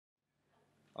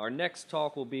Our next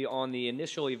talk will be on the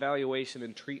initial evaluation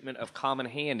and treatment of common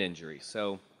hand injuries.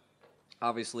 So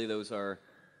obviously those are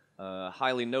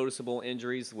highly noticeable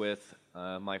injuries with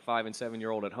my 5- and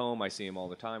 7-year-old at home. I see them all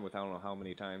the time with I don't know how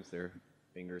many times their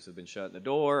fingers have been shut in the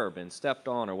door or been stepped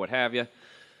on or what have you.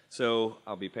 So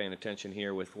I'll be paying attention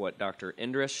here with what Dr.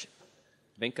 Indresh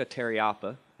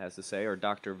Venkatarayappa has to say, or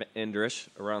Dr. Indresh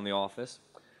around the office.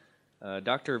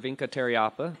 Dr.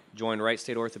 Venkatarayappa joined Wright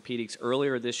State Orthopedics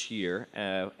earlier this year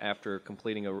after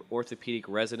completing an orthopedic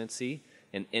residency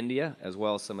in India, as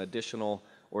well as some additional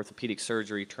orthopedic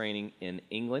surgery training in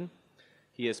England.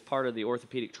 He is part of the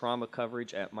orthopedic trauma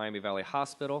coverage at Miami Valley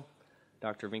Hospital.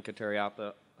 Dr.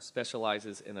 Venkatarayappa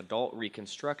specializes in adult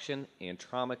reconstruction and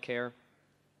trauma care.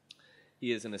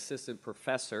 He is an assistant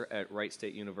professor at Wright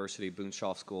State University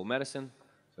Boonshoft School of Medicine.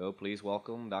 So please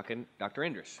welcome Dr.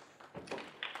 Indresh.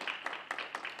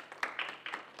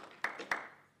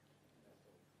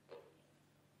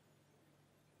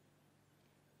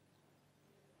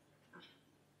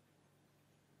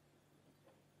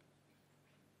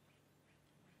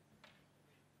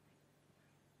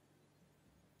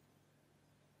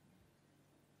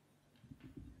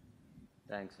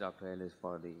 Thanks, Dr. Ellis,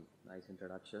 for the nice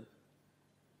introduction.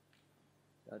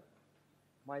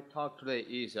 My talk today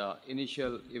is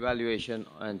initial evaluation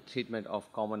and treatment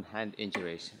of common hand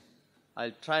injuries.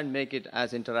 I'll try and make it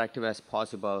as interactive as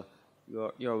possible.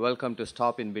 You're welcome to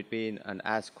stop in between and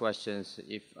ask questions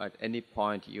if at any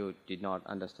point you did not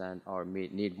understand or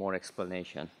need more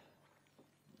explanation.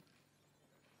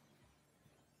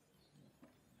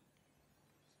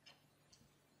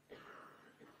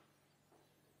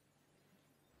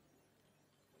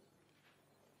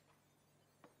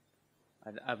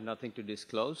 I have nothing to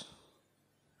disclose.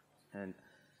 And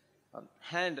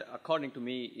hand, according to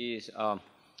me, is a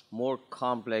more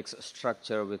complex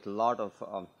structure with a lot of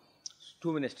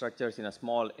too many structures in a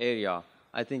small area.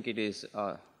 I think it is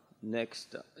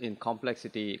next in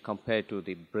complexity compared to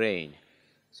the brain.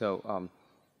 So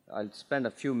I'll spend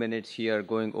a few minutes here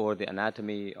going over the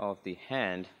anatomy of the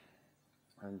hand.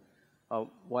 And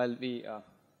while we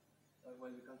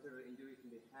consider injuries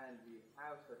in the hand, we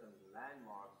have certain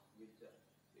landmarks which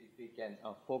if we can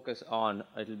focus on,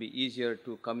 it will be easier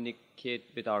to communicate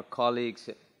with our colleagues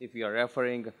if we are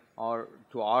referring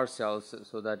to ourselves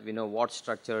so that we know what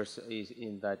structures is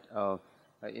in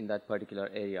that particular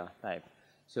area type.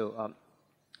 So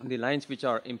the lines which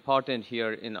are important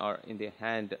here in the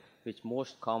hand, which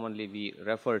most commonly we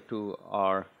refer to,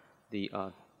 are the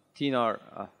thenar,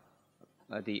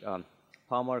 the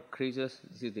palmar creases.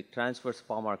 This is the transverse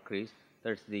palmar crease.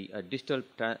 That's the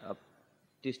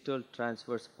distal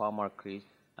transverse palmar crease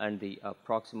and the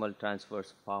proximal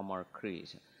transverse palmar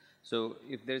crease. So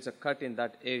if there is a cut in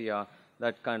that area,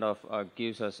 that kind of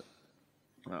gives us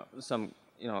some,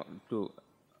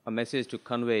 a message to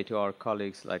convey to our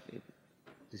colleagues, like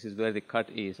this is where the cut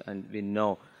is, and we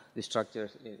know the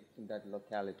structures in that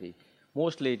locality.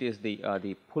 Mostly it is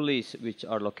the pulleys which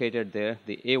are located there.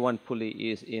 The A1 pulley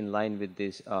is in line with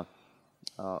this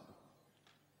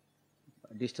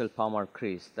distal palmar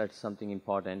crease. That's something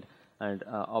important. And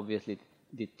obviously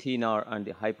the thenar and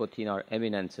the hypothenar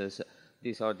eminences,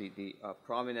 these are the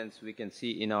prominence we can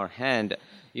see in our hand.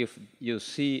 If you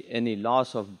see any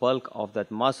loss of bulk of that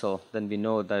muscle, then we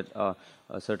know that a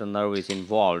certain nerve is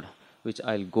involved, which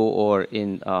I'll go over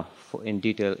in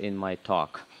detail in my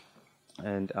talk.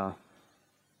 And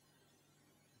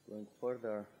going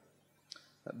further,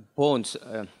 bones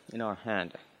in our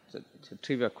hand. It's a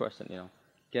trivia question,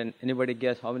 Can anybody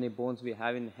guess how many bones we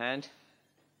have in hand?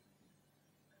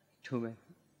 Too many.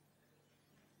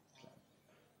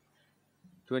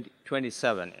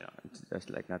 27, it's just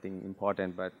like nothing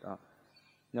important, but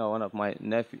one of my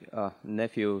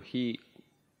nephew,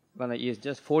 when he is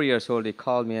just 4 years old, he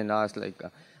called me and asked, like,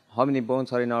 how many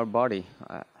bones are in our body?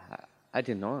 I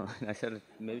didn't know. I said,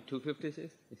 maybe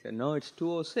 256? He said, no, it's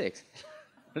 206.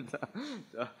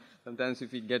 So sometimes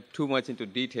if we get too much into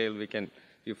detail,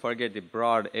 we forget the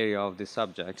broad area of the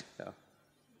subject. So,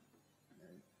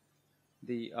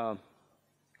 the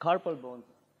carpal bones,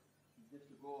 just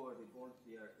to go over the bones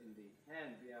here in the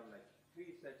hand, we have like 3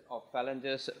 sets of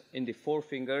phalanges in the 4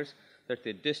 fingers. That's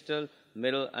the distal,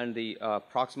 middle, and the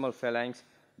proximal phalanx.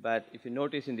 But if you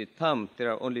notice in the thumb,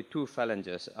 there are only 2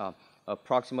 phalanges,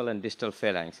 proximal and distal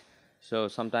phalanx. So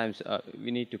sometimes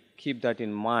we need to keep that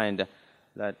in mind,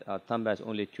 that thumb has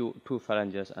only two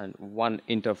phalanges and 1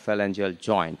 interphalangeal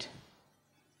joint.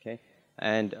 Okay,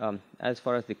 and as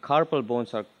far as the carpal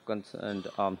bones are concerned,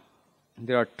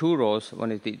 there are 2 rows.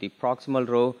 One is the proximal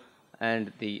row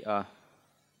and the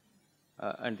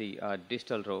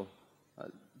distal row.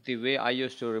 The way I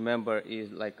used to remember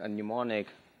is like a mnemonic.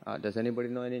 Does anybody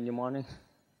know any mnemonic?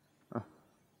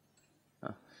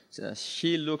 So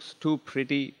she looks too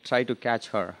pretty, try to catch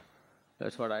her.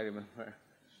 That's what I remember.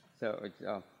 So it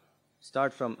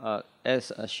start from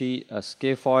S, she,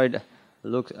 scaphoid,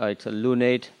 looks, it's a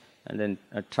lunate, and then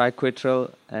a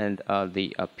triquetral, and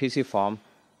the pisiform.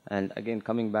 And again,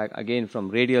 coming back again from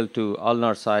radial to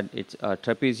ulnar side, it's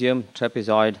trapezium,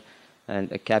 trapezoid, and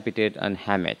a capitate and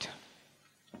hamate.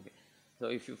 Okay. So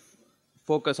if you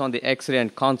focus on the X-ray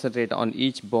and concentrate on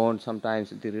each bone, sometimes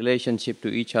the relationship to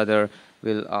each other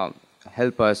will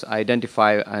help us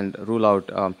identify and rule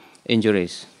out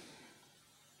injuries.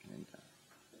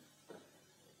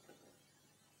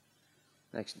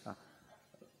 Next,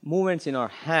 movements in our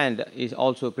hand is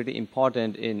also pretty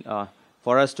important in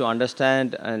for us to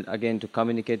understand and again to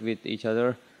communicate with each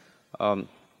other.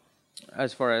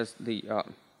 As far as the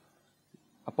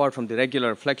apart from the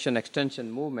regular flexion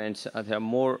extension movements, there are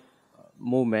more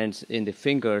movements in the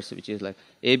fingers, which is like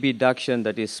abduction,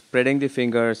 that is spreading the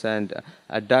fingers, and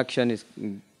adduction is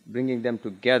bringing them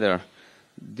together.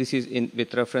 This is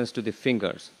with reference to the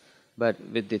fingers. But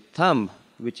with the thumb,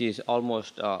 which is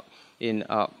almost in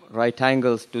right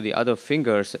angles to the other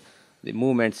fingers, the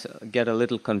movements get a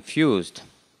little confused.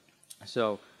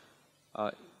 So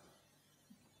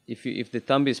if the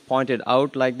thumb is pointed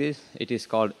out like this, it is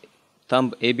called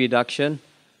thumb abduction.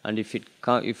 And if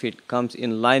it comes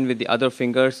in line with the other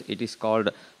fingers, it is called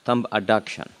thumb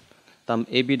adduction. Thumb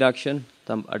abduction,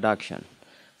 thumb adduction.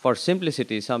 For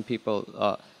simplicity, some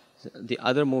people, the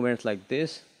other movements like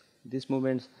these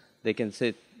movements, they can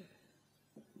say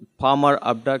palmar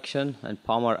abduction and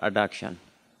palmar adduction.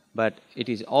 But it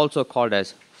is also called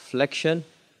as flexion,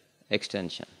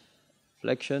 extension.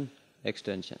 Flexion,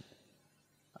 extension.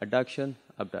 Adduction,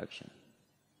 abduction.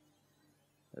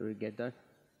 Did we get that?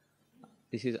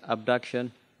 This is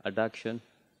abduction, adduction,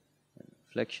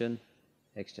 flexion,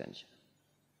 extension.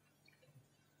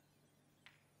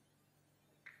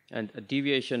 And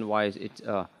deviation-wise, it's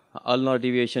ulnar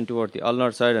deviation toward the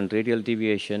ulnar side and radial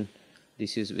deviation.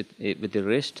 This is with the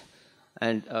wrist.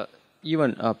 And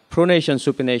even pronation,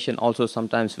 supination also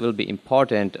sometimes will be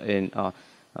important in,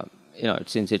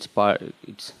 since it's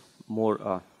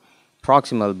more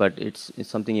proximal, but it's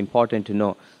something important to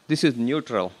know. This is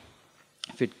neutral.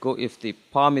 If the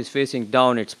palm is facing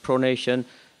down, it's pronation,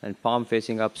 and palm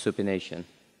facing up, supination.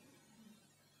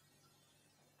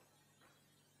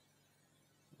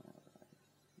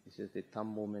 This is the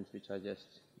thumb movements which I just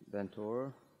went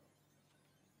over.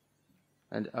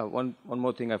 And one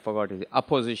more thing I forgot is the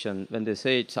apposition. When they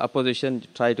say it's apposition,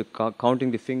 try to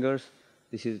counting the fingers.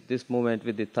 This movement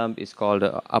with the thumb is called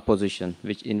apposition,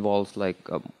 which involves like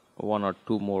one or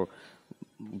two more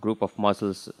group of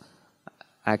muscles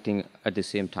acting at the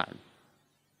same time.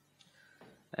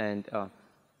 And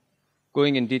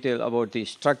going in detail about the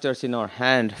structures in our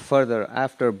hand further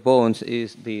after bones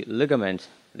is the ligaments.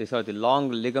 These are the long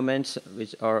ligaments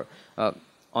which are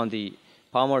on the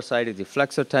palmar side is the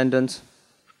flexor tendons.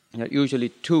 Usually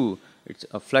two. It's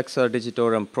a flexor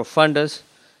digitorum profundus.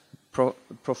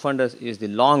 Profundus is the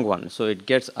long one, so it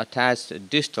gets attached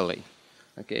distally.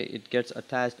 Okay, it gets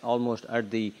attached almost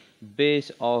at the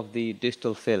base of the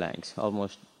distal phalanx,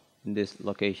 almost in this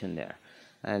location there.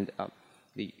 And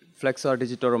the flexor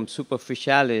digitorum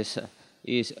superficialis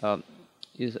is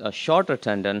a shorter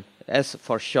tendon, S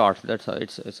for short. That's how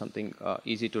it's something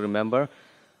easy to remember.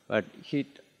 But it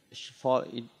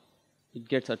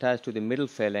gets attached to the middle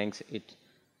phalanx. It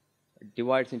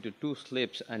divides into two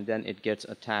slips, and then it gets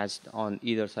attached on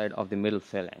either side of the middle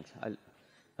phalanx.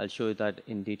 I'll show you that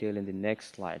in detail in the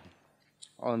next slide.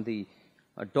 On the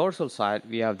dorsal side,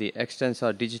 we have the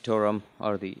extensor digitorum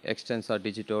or the extensor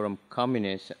digitorum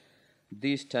communis.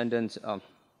 These tendons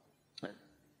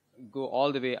go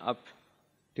all the way up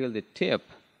till the tip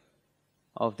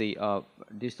of the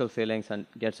distal phalanx and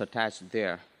gets attached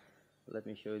there. Let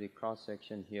me show you the cross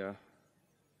section here.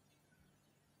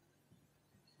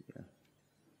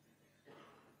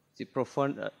 The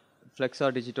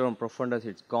flexor digitorum profundus,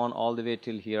 it's gone all the way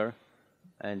till here,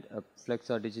 and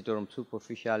flexor digitorum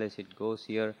superficialis, it goes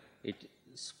here. It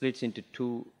splits into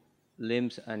two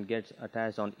limbs and gets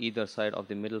attached on either side of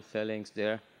the middle phalanx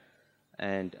there.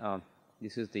 And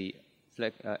this is the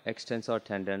extensor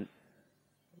tendon.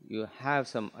 You have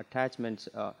some attachments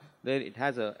where it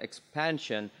has an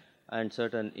expansion and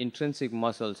certain intrinsic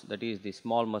muscles, that is the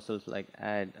small muscles like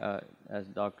as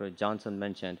Dr. Johnson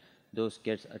mentioned, those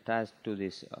gets attached to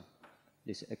this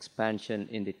expansion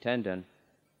in the tendon.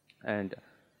 And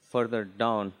further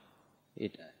down,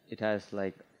 it has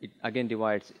like, it again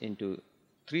divides into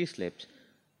three slips.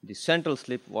 The central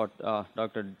slip, what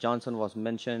Dr. Johnson was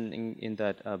mentioning in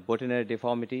that botanier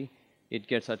deformity, it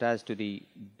gets attached to the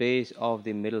base of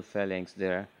the middle phalanx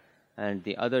there, and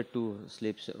the other two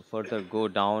slips further go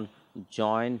down,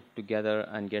 join together,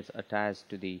 and gets attached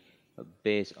to the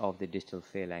base of the distal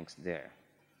phalanx there.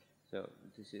 So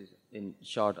this is in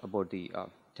short about the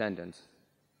tendons.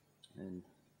 And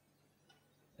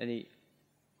any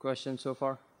questions so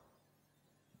far?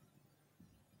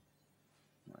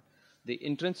 The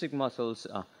intrinsic muscles,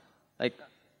 like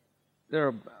there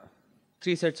are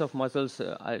three sets of muscles.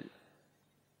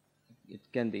 It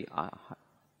can be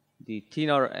the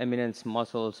thenar eminence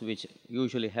muscles, which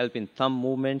usually help in thumb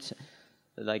movements,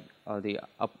 like the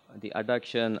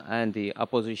adduction and the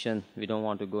apposition. We don't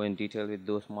want to go in detail with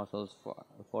those muscles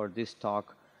for this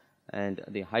talk. And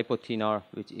the hypothenar,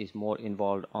 which is more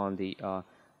involved on the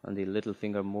little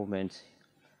finger movements.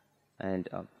 And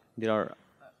there are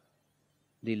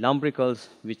the lumbricals,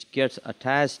 which gets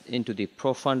attached into the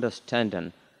profundus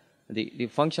tendon. The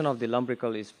function of the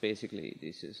lumbrical is basically,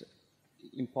 this is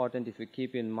important if you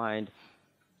keep in mind,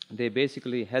 they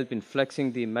basically help in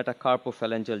flexing the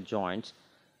metacarpophalangeal joints,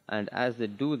 and as they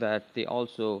do that, they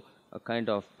also kind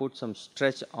of put some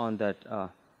stretch on that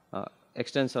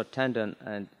extensor tendon,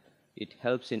 and it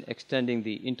helps in extending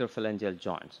the interphalangeal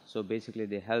joints. So basically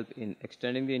they help in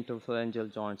extending the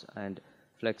interphalangeal joints and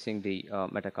flexing the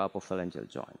metacarpophalangeal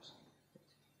joints.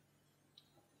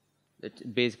 It's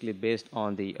basically based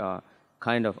on the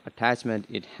kind of attachment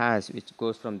it has, which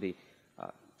goes from the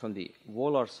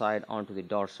volar side onto the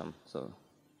dorsum. So,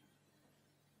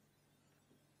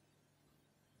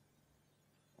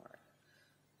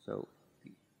 so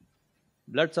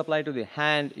blood supply to the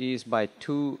hand is by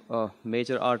two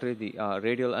major arteries, the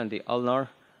radial and the ulnar,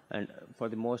 and for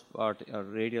the most part,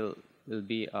 radial will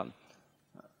be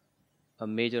a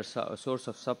major source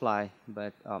of supply.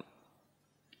 But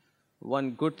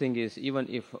one good thing is, even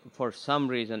if for some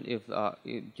reason, if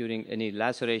during any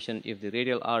laceration, if the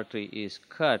radial artery is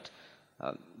cut,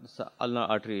 the ulnar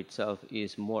artery itself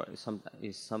is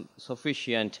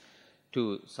sufficient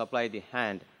to supply the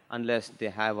hand, unless they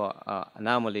have an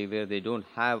anomaly where they don't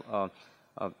have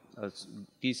a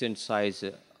decent size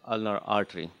ulnar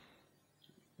artery.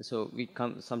 So we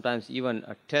sometimes even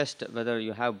test whether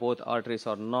you have both arteries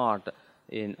or not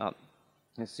in a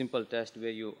simple test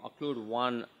where you occlude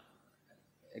one,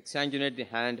 exsanguinate the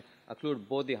hand, occlude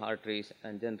both the arteries,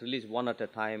 and then release one at a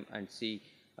time and see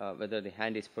whether the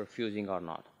hand is perfusing or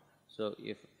not. So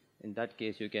if in that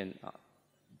case you can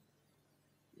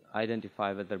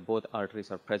identify whether both arteries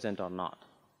are present or not.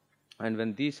 And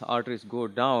when these arteries go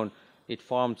down, it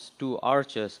forms two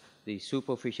arches, the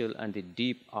superficial and the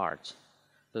deep arch.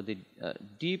 So the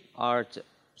deep arch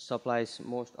supplies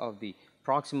most of the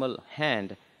proximal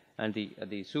hand, and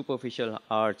the superficial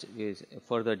arch is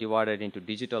further divided into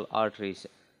digital arteries,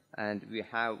 and we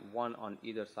have one on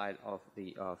either side of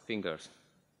the fingers.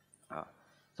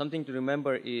 Something to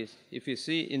remember is, if you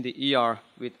see in the ER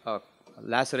with a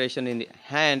laceration in the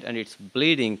hand and it's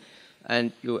bleeding,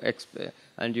 and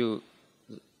you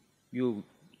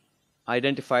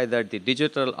identify that the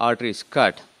digital artery is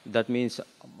cut, that means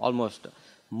almost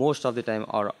most of the time,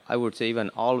 or I would say even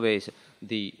always,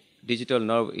 the digital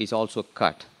nerve is also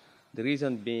cut. The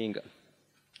reason being,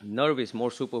 nerve is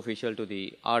more superficial to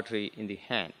the artery in the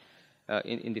hand,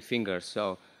 in the fingers.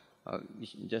 So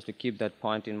just to keep that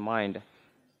point in mind,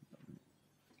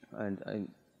 and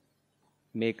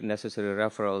make necessary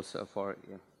referrals for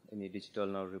any digital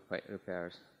nerve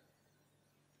repairs.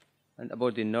 And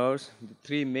about the nerves, the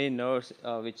three main nerves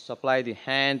which supply the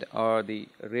hand are the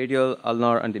radial,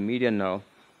 ulnar, and the median nerve.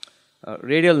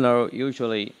 Radial nerve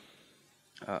usually,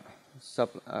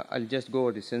 I'll just go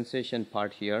over the sensation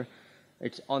part here.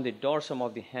 It's on the dorsum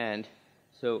of the hand.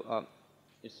 So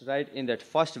it's right in that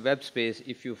first web space.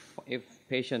 If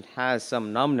patient has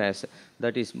some numbness,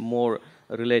 that is more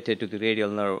related to the radial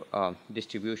nerve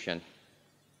distribution.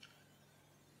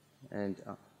 And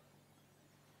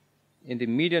in the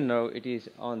median nerve, it is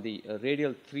on the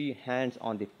radial three hands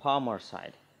on the palmar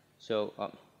side. So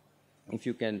if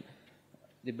you can,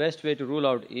 the best way to rule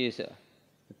out is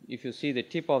if you see the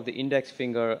tip of the index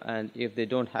finger, and if they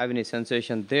don't have any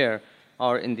sensation there,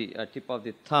 or in the tip of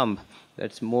the thumb,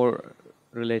 that's more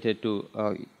related to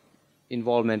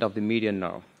involvement of the median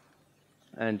nerve.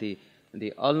 And the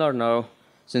ulnar nerve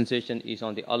sensation is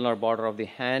on the ulnar border of the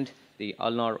hand, the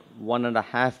ulnar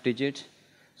 1.5 digit.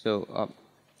 So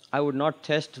I would not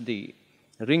test the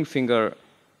ring finger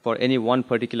for any one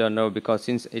particular nerve, because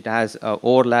since it has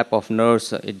overlap of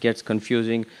nerves, it gets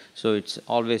confusing. So it's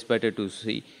always better to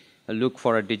look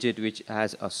for a digit which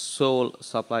has a sole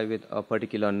supply with a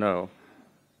particular nerve.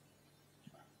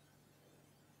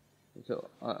 So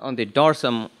on the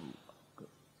dorsum,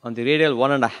 on the radial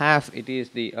 1.5, it is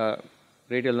the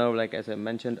radial nerve, like as I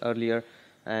mentioned earlier,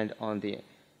 and on the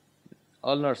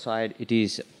ulnar side, it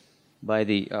is by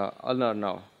the ulnar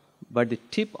nerve. But the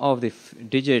tip of the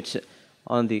digits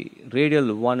on the radial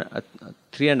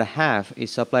 3.5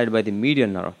 is supplied by the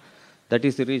median nerve. That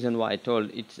is the reason why I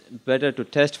told it's better to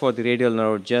test for the radial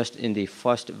nerve just in the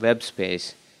first web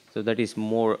space. So that is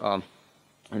more,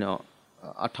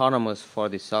 autonomous for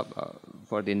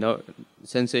the nerve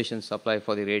sensation supply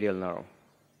for the radial nerve.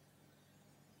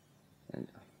 And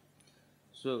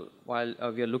so while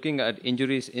we are looking at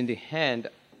injuries in the hand,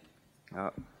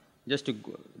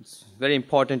 it's very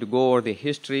important to go over the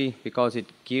history because it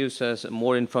gives us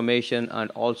more information and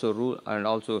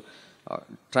also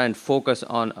try and focus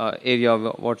on area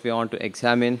of what we want to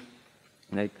examine.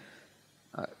 Like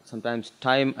sometimes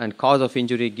time and cause of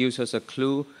injury gives us a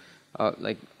clue.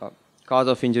 Cause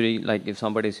of injury, like if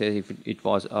somebody says if it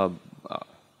was a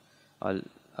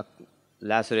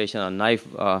laceration, a knife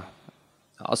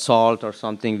assault or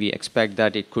something, we expect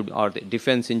that it could, or the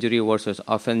defense injury versus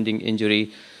offending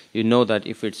injury. You know that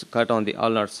if it's cut on the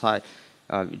ulnar side,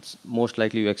 it's most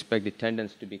likely you expect the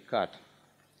tendons to be cut.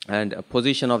 And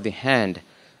position of the hand,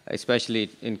 especially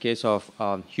in case of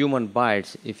human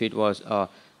bites, if it was a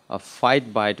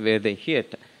fight bite where they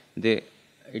hit, the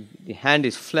hand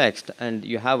is flexed and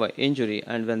you have an injury,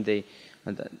 and when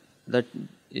that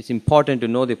it's important to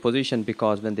know the position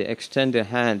because when they extend the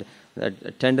hand,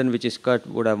 that tendon which is cut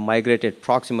would have migrated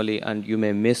proximally and you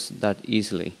may miss that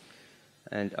easily.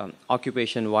 And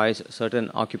occupation-wise,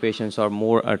 certain occupations are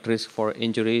more at risk for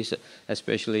injuries,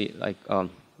 especially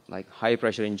like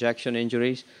high-pressure injection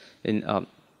injuries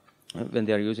when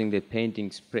they are using the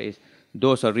painting sprays.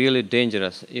 Those are really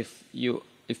dangerous. If you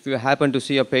happen to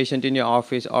see a patient in your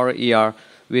office or ER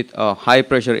with a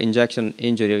high-pressure injection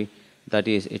injury,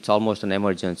 it's almost an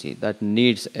emergency. That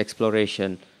needs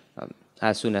exploration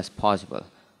as soon as possible,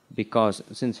 because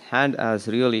since hand has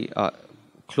really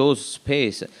closed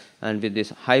space, and with this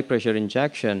high-pressure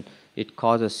injection, it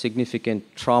causes significant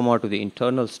trauma to the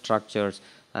internal structures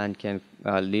and can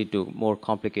lead to more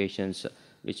complications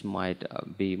which might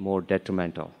be more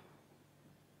detrimental.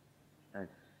 And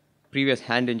previous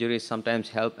hand injuries sometimes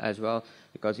help as well,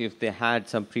 because if they had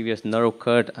some previous nerve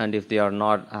cut and if they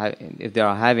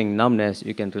are having numbness,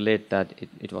 you can relate that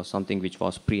it was something which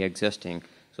was pre-existing,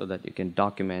 so that you can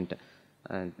document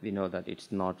and we know that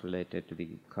it's not related to the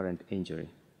current injury.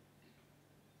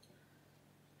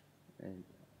 And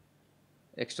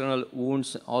external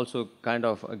wounds also kind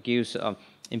of gives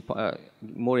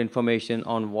more information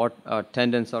on what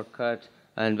tendons are cut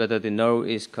and whether the nerve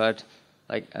is cut.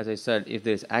 Like as I said, if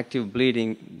there is active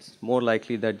bleeding, it's more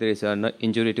likely that there is an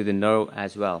injury to the nerve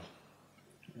as well.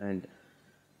 And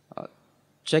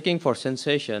checking for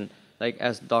sensation, like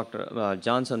as Dr.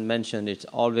 Johnson mentioned, it's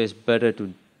always better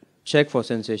to check for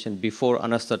sensation before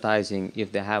anesthetizing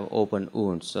if they have open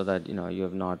wounds, so that you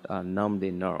have not numbed the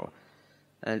nerve.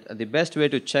 And the best way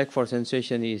to check for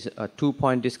sensation is a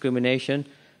 2-point discrimination.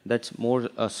 That's more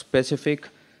specific.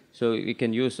 So we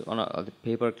can use on a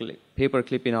paper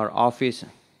clip in our office,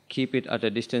 keep it at a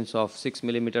distance of 6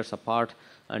 millimeters apart,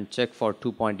 and check for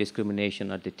 2-point discrimination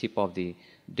at the tip of the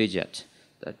digit.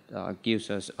 That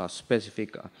gives us a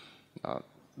specific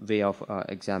way of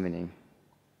examining.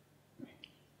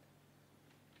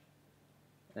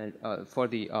 And for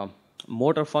the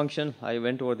motor function, I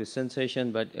went over the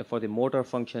sensation, but for the motor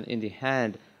function in the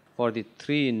hand, for the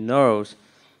 3 nerves,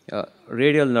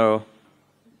 radial nerve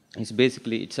is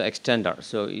basically, it's an extender.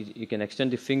 So you can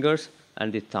extend the fingers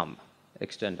and the thumb,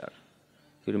 extender,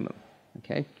 if you remember,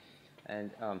 okay?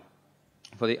 And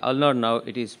for the ulnar nerve,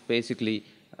 it is basically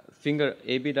finger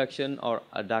abduction or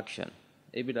adduction,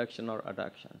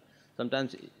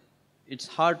 Sometimes it's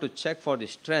hard to check for the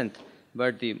strength,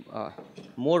 but the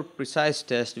more precise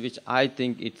test, which I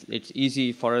think it's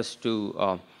easy for us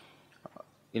to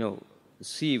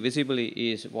see visibly,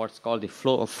 is what's called the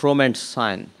Froment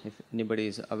sign. If anybody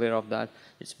is aware of that,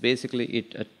 it's basically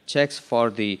it checks for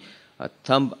the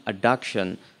thumb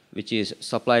adduction, which is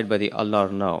supplied by the ulnar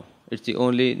nerve. It's the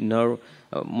only nerve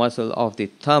muscle of the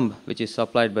thumb which is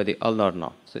supplied by the ulnar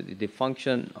nerve. So the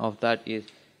function of that is,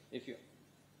 if you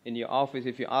in your office,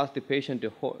 if you ask the patient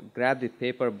to grab the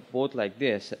paper both like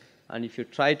this, and if you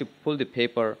try to pull the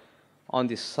paper on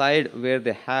the side where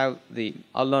they have the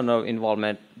ulnar nerve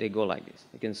involvement, they go like this.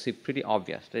 You can see pretty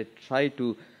obvious. They try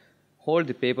to hold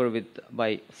the paper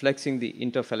by flexing the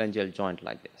interphalangeal joint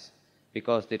like this,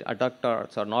 because the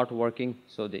adductors are not working,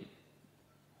 so they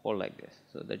hold like this.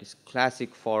 So that is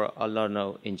classic for ulnar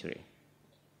nerve injury.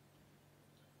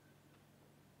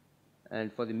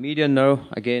 And for the median nerve,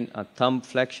 again, a thumb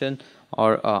flexion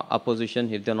or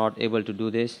opposition. If they're not able to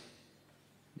do this,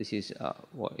 this is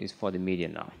what is for the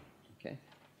median nerve. Okay.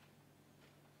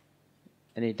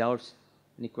 Any doubts?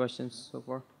 Any questions so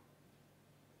far?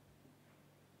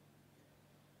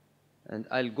 And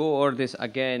I'll go over this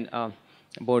again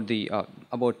about the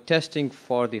about testing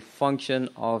for the function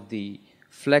of the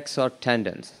flexor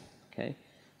tendons. Okay,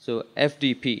 so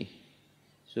FDP.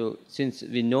 So since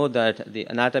we know that the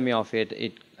anatomy of it,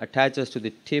 it attaches to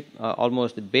the tip,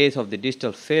 almost the base of the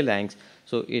distal phalanx.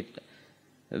 So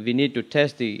we need to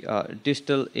test the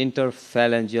distal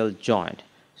interphalangeal joint.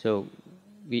 So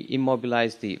we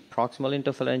immobilize the proximal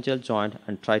interphalangeal joint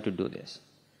and try to do this.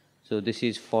 So this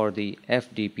is for the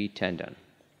FDP tendon.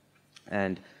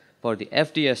 And for the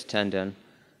FDS tendon,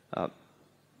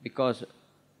 because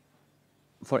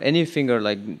for any finger,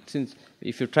 like since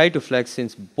if you try to flex,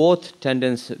 since both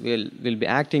tendons will be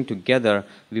acting together,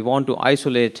 we want to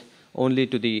isolate only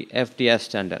to the FDS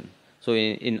tendon. So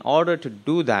in order to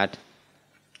do that,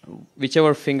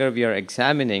 whichever finger we are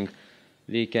examining,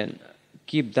 we can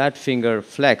keep that finger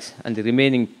flexed and the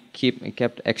remaining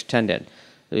kept extended.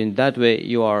 So in that way,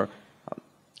 you are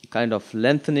kind of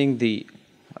lengthening the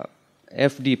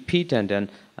FDP tendon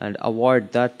and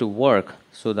avoid that to work,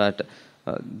 so that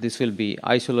this will be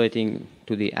isolating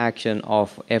to the action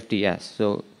of FDS.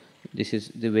 So this is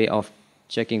the way of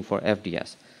checking for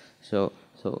FDS. So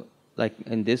like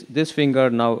in this finger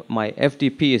now, my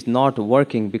FDP is not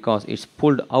working because it's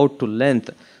pulled out to length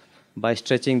by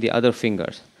stretching the other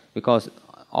fingers, because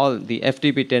all the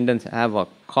FDP tendons have a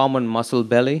common muscle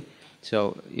belly.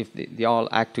 So if they all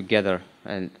act together,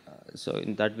 and so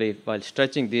in that way, while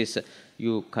stretching this,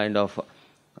 you kind of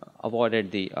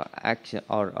avoided the action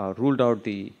or ruled out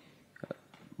the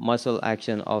muscle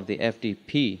action of the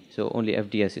FDP. So only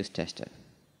FDS is tested.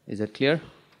 Is that clear?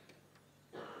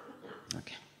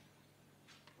 Okay.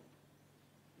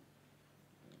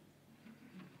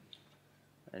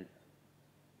 And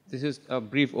this is a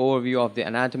brief overview of the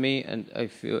anatomy, and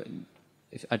if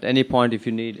at any point if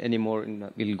you need any more,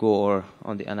 we'll go over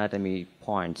on the anatomy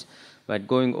points. But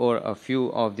going over a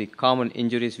few of the common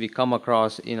injuries we come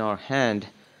across in our hand,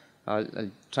 I'll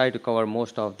try to cover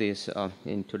most of this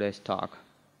in today's talk.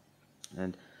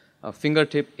 And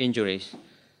fingertip injuries.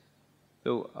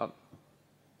 So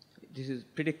this is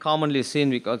pretty commonly seen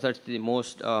because that's the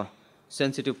most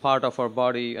sensitive part of our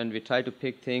body, and we try to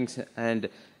pick things, and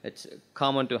it's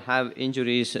common to have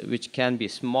injuries which can be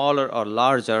smaller or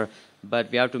larger,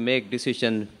 but we have to make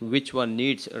decision which one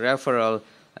needs referral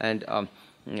and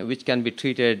which can be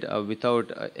treated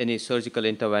without any surgical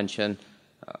intervention.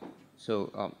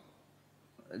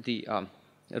 The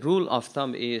rule of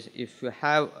thumb is if you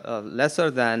have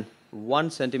lesser than 1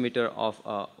 centimeter of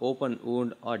open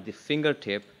wound at the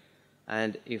fingertip,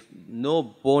 and if no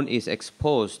bone is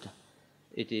exposed,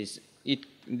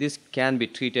 this can be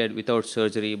treated without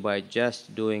surgery by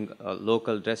just doing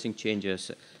local dressing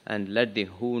changes and let the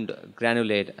wound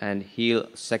granulate and heal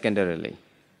secondarily.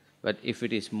 But if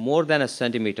it is more than 1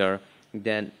 centimeter,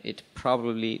 then it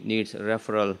probably needs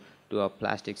referral to a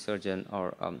plastic surgeon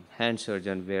or hand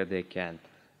surgeon, where they can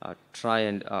try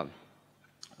and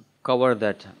cover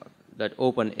that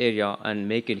open area and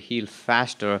make it heal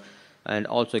faster, and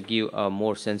also give a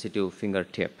more sensitive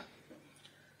fingertip.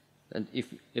 And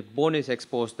if bone is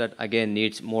exposed, that again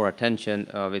needs more attention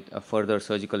with a further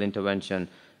surgical intervention,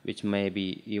 which may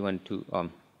be even to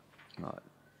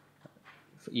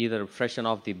either freshen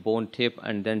off the bone tip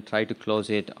and then try to close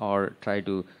it, or try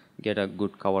to get a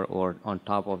good cover on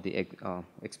top of the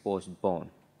exposed bone.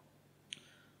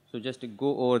 So just to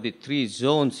go over the 3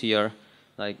 zones here,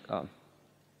 like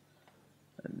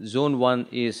zone 1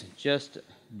 is just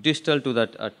distal to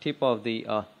that tip of the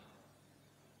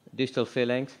distal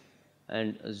phalanx,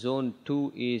 and zone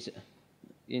 2 is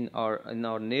in our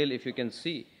nail. If you can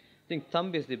see, I think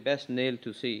thumb is the best nail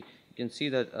to see. You can see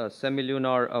that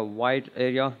semilunar white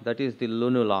area, that is the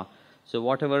lunula. So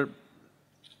whatever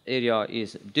area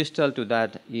is distal to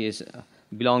that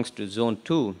belongs to zone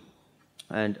 2,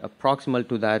 and proximal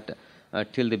to that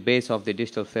till the base of the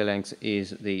distal phalanx is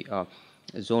the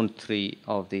zone 3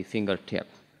 of the fingertip.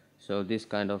 So this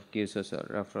kind of gives us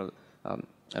a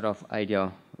rough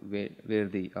idea where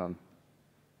the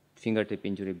fingertip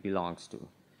injury belongs to.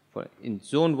 In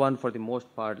zone 1, for the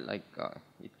most part, like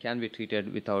it can be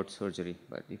treated without surgery,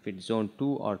 but if it's zone 2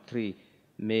 or 3,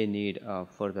 may need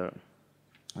further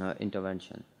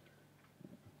intervention.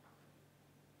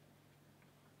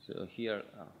 So here,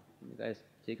 you guys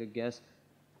take a guess.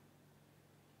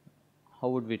 How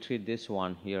would we treat this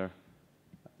one here?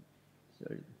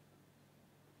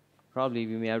 probably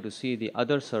we may have to see the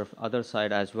other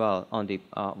side as well on the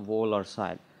volar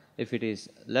side. If it is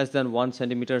less than 1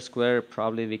 centimeter square,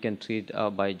 probably we can treat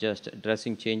by just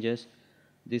dressing changes.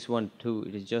 This one too,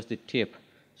 it is just the tip,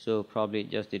 so probably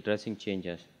just the dressing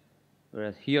changes.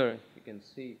 Whereas here, you can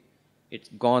see it's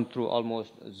gone through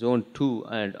almost zone 2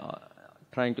 and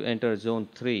trying to enter zone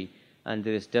 3, and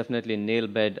there is definitely nail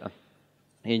bed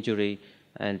injury,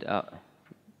 and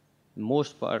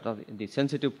most part of the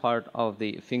sensitive part of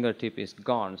the fingertip is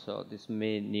gone, so this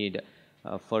may need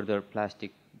further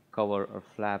plastic cover or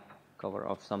flap cover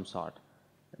of some sort.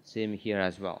 And same here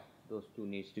as well. Those two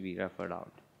needs to be referred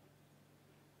out.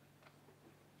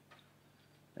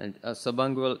 And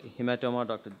subungual hematoma,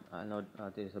 Doctor, I know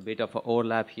there's a bit of an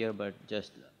overlap here, but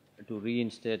just to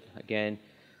reinstate again,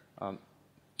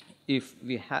 if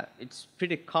we have, it's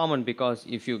pretty common because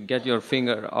if you get your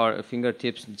finger or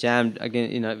fingertips jammed again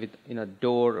in a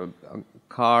door, or a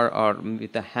car, or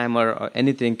with a hammer, or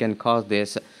anything can cause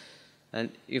this. And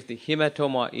if the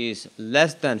hematoma is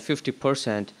less than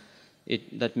 50%,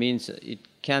 that means it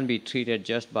can be treated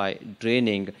just by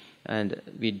draining, and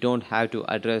we don't have to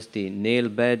address the nail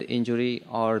bed injury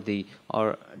or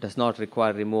does not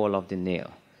require removal of the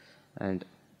nail. And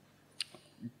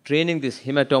draining this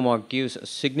hematoma gives a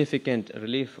significant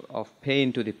relief of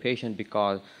pain to the patient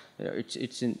because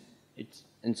it's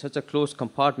in such a close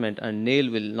compartment and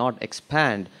nail will not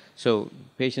expand, so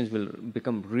patients will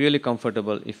become really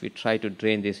comfortable if we try to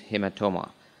drain this hematoma.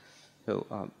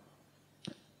 So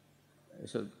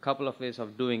a couple of ways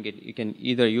of doing it. You can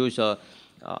either use a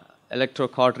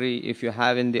electrocautery if you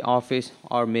have in the office,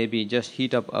 or maybe just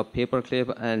heat up a paper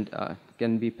clip and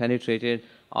can be penetrated,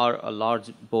 or a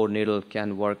large bore needle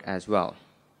can work as well.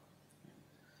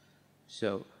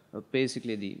 So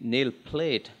basically the nail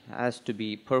plate has to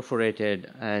be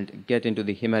perforated and get into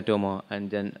the hematoma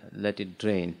and then let it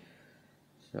drain.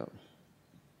 So,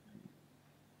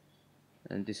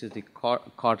 and this is the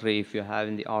cautery if you have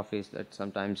in the office, that's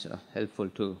sometimes helpful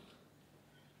too.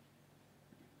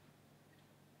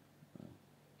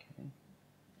 Okay.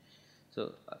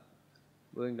 So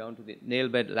going down to the nail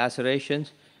bed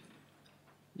lacerations,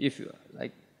 if you,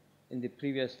 like in the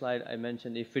previous slide I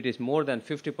mentioned, if it is more than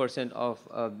 50% of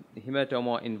the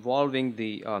hematoma involving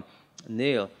the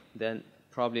nail, then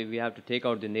probably we have to take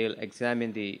out the nail,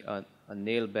 examine the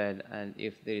nail bed, and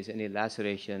if there is any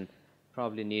laceration,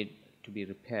 probably need to be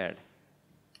repaired.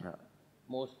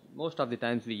 Most of the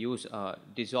times we use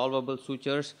dissolvable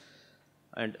sutures,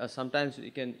 and sometimes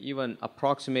we can even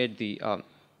approximate the,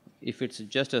 if it's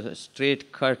just a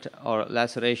straight cut or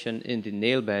laceration in the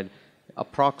nail bed,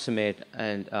 approximate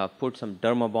and put some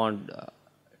Dermabond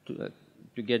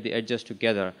to get the edges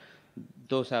together.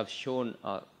 Those have shown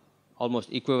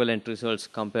almost equivalent results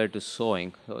compared to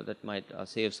sewing, so that might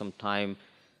save some time,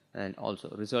 and also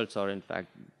results are in fact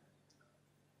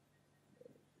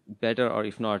better, or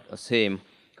if not same,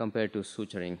 compared to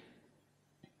suturing.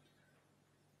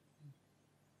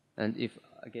 And if,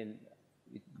 again,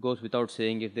 it goes without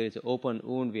saying, if there is an open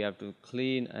wound, we have to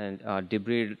clean and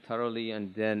debride thoroughly,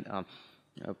 and then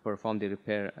perform the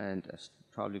repair, and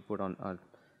probably put on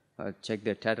check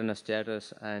their tetanus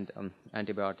status and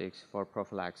antibiotics for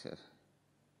prophylaxis.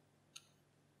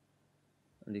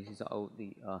 And this is how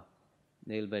the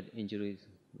nail bed injuries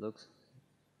looks.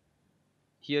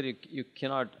 Here you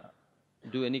cannot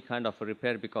do any kind of a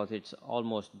repair because it's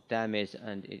almost damaged,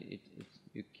 and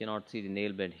you cannot see the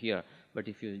nail bed here. But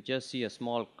if you just see a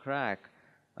small crack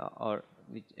or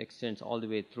which extends all the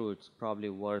way through, it's probably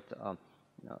worth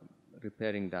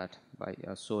repairing that by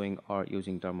sewing or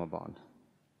using Dermabond.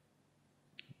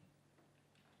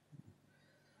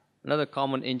 Another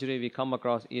common injury we come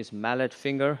across is mallet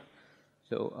finger.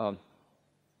 So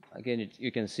again,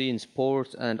 you can see in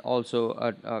sports and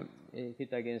also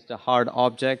hit against a hard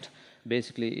object.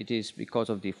 Basically, it is because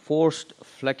of the forced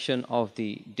flexion of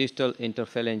the distal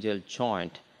interphalangeal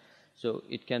joint. So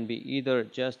it can be either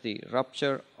just the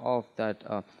rupture of that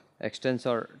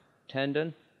extensor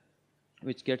tendon,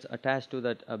 which gets attached to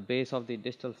that base of the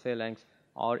distal phalanx,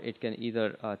 or it can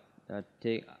either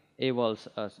avulse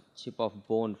a chip of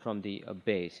bone from the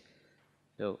base.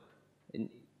 So in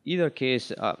either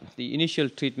case, the initial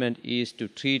treatment is to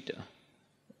treat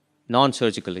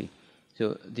non-surgically.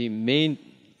 So the main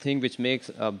thing which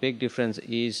makes a big difference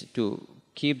is to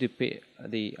keep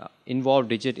the involved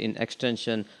digit in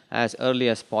extension as early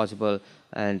as possible,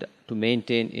 and to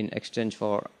maintain in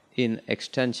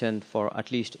extension for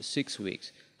at least 6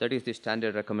 weeks. That is the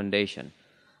standard recommendation.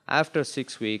 After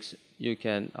 6 weeks, you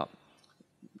can.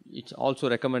 It's also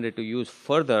recommended to use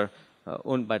further,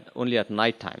 but only at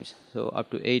night times. So up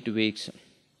to 8 weeks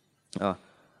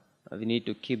we need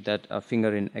to keep that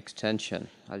finger in extension.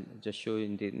 I'll just show you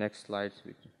in the next slides.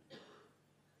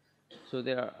 So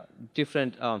there are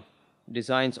different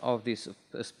designs of these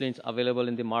splints available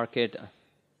in the market.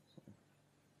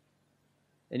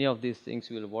 Any of these things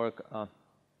will work.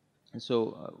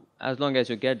 As long as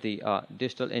you get the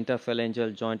distal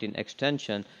interphalangeal joint in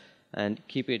extension and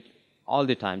keep it all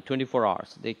the time, 24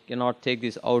 hours. They cannot take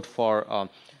this out for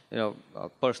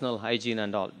personal hygiene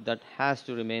and all. That has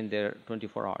to remain there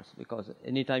 24 hours, because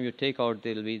anytime you take out,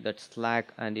 there will be that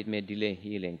slack and it may delay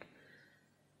healing.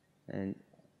 And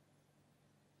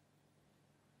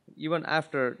even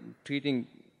after treating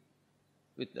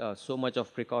with so much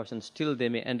of precaution, still they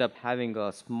may end up having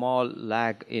a small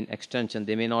lag in extension.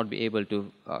 They may not be able to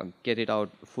get it out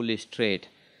fully straight.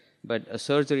 But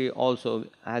surgery also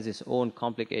has its own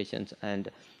complications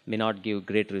and may not give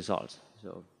great results.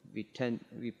 So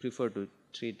we prefer to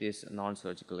treat this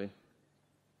non-surgically.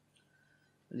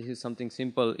 This is something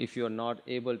simple. If you are not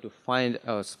able to find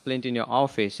a splint in your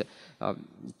office,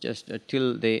 just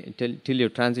till you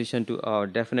transition to a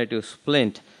definitive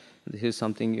splint, this is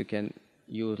something you can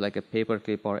use, like a paper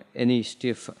clip or any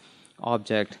stiff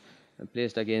object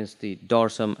placed against the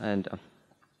dorsum, and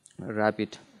wrap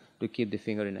it to keep the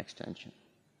finger in extension.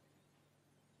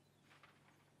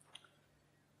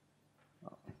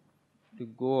 To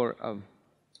go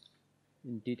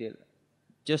in detail,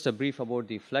 just a brief about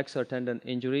the flexor tendon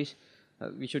injuries.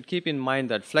 We should keep in mind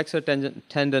that flexor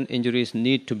tendon injuries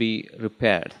need to be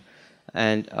repaired.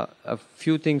 And a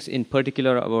few things in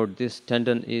particular about this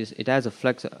tendon is it has a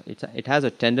flexor, it has a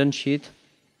tendon sheath.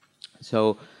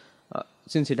 So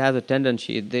since it has a tendon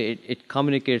sheath, it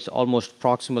communicates almost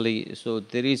proximally, so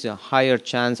there is a higher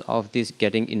chance of this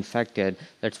getting infected.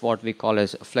 That's what we call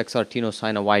as flexor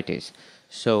tenosynovitis.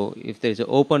 So if there is an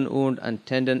open wound and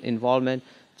tendon involvement,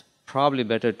 it's probably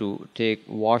better to take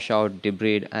washout,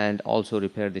 debride, and also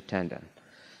repair the tendon.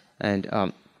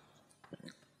 And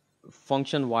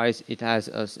function-wise, it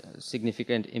has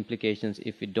significant implications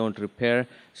if we don't repair.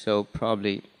 So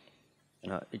probably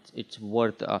it's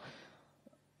worth.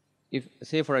 If,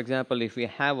 say for example, if we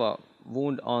have a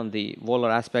wound on the volar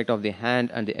aspect of the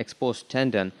hand and the exposed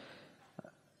tendon,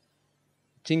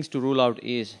 things to rule out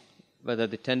is whether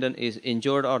the tendon is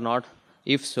injured or not.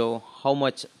 If so, how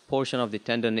much portion of the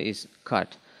tendon is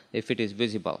cut, if it is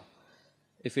visible.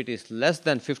 If it is less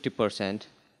than 50%,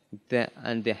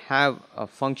 and they have a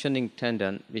functioning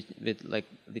tendon, with like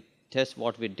the test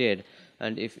what we did,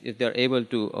 and if they're able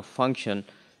to function,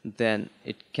 then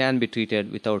it can be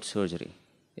treated without surgery.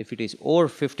 If it is over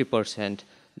 50%,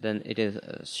 then it is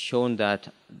shown that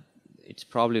it's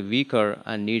probably weaker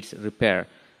and needs repair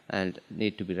and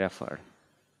need to be referred.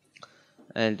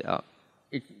 And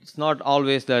it's not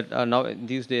always that now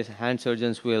these days hand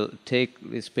surgeons will take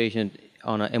this patient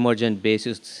on an emergent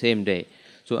basis the same day.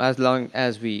 So as long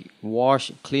as we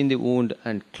wash, clean the wound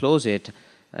and close it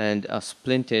and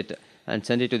splint it and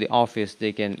send it to the office,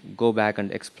 they can go back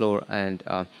and explore and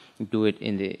do it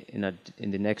in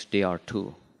the next day or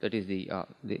two. That is the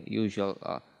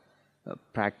usual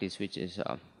practice which is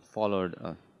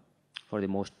followed for the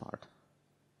most part.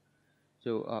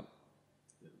 So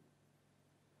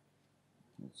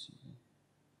let's see.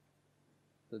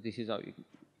 So this is how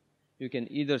you can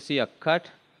either see a cut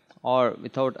or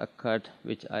without a cut,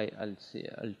 which I'll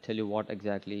tell you what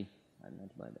exactly I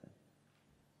meant by that.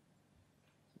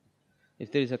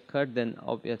 If there is a cut, then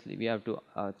obviously we have to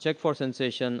check for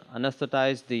sensation,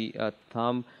 anesthetize the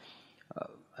thumb,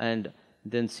 and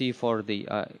then see for the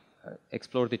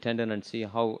explore the tendon and see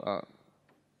how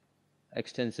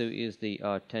extensive is the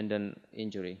tendon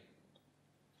injury.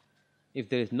 If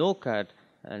there is no cut,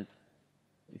 and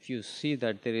if you see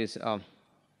that there is a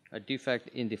defect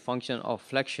in the function of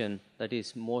flexion, that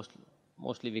is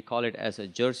mostly we call it as a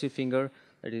jersey finger,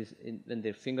 that is when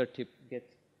the fingertip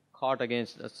gets caught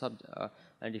against a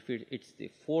and if it's the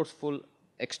forceful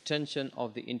extension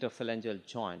of the interphalangeal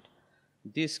joint,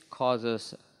 this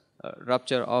causes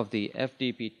rupture of the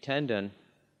FDP tendon,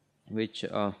 which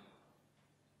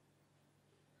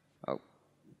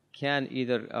can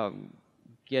either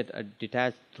get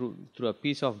detached through a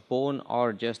piece of bone,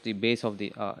 or just the base of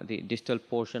the distal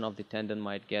portion of the tendon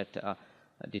might get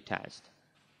detached.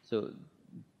 So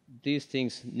these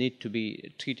things need to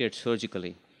be treated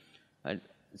surgically, and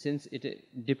since it,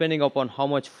 depending upon how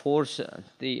much force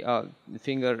the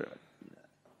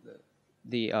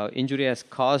injury has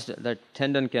caused, that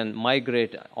tendon can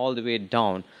migrate all the way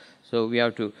down. So we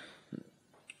have to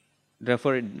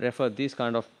refer these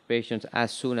kind of patients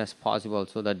as soon as possible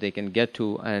so that they can get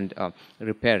to and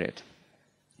repair it.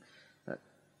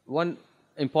 One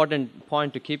important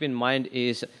point to keep in mind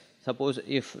is suppose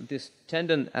if this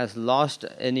tendon has lost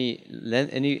any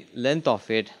length of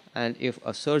it, and if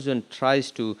a surgeon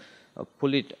tries to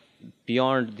pull it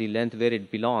beyond the length where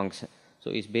it belongs, so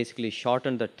it's basically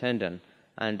shorten the tendon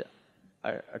and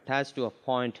attached to a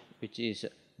point which is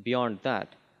beyond that.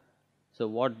 So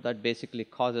what that basically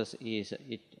causes is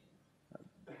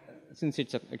since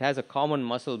it has a common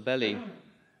muscle belly,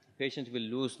 patients will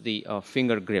lose the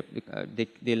finger grip.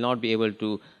 They'll not be able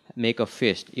to make a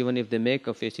fist. Even if they make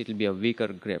a fist, it will be a weaker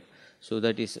grip. So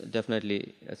that is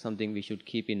definitely something we should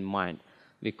keep in mind.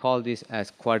 We call this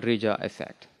as quadriga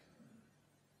effect.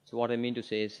 So what I mean to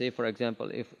say is, say for example,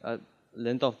 if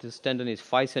length of this tendon is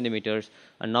 5 centimeters,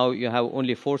 and now you have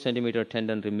only 4 centimeter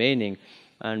tendon remaining,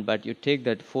 but you take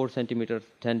that 4 centimeter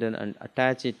tendon and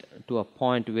attach it to a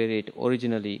point where it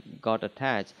originally got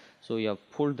attached, so you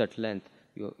have pulled that length,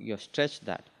 you have stretched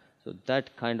that, so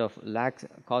that kind of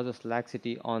causes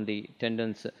laxity on the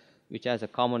tendons which has a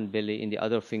common belly in the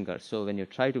other fingers. So when you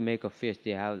try to make a fist,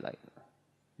 they have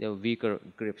weaker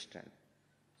grip strength.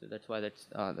 So that's why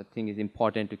the thing is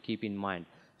important to keep in mind.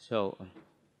 So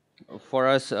for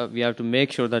us, we have to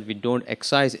make sure that we don't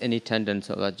excise any tendon,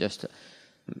 so that just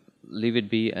leave it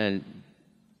be, and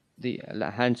the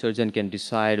hand surgeon can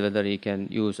decide whether he can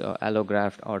use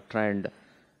allograft or try and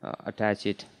attach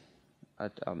it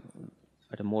at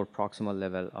a more proximal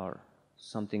level or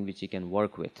something which he can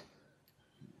work with.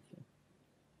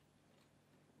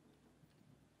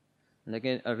 And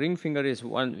again, a ring finger is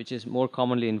one which is more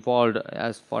commonly involved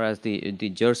as far as the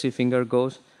jersey finger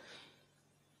goes.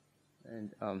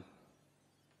 And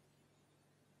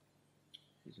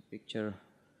here's a picture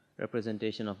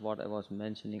representation of what I was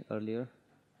mentioning earlier.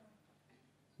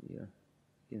 Here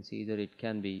you can see either it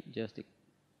can be just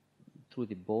through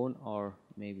the bone or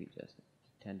maybe just the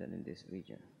tendon in this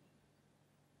region.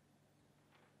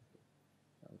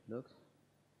 How it looks.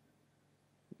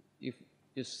 If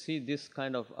you see this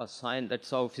kind of a sign, that's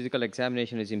how physical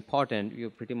examination is important. You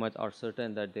pretty much are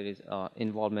certain that there is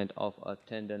involvement of a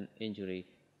tendon injury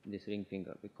in this ring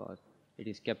finger, because it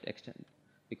is kept extended.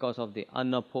 Because of the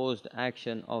unopposed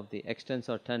action of the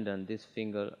extensor tendon, this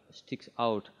finger sticks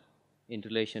out in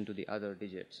relation to the other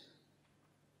digits.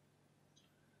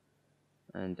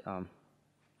 And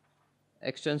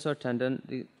extensor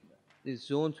tendon, the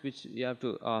zones which you have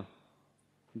to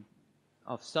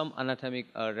of some anatomic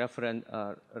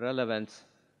relevance,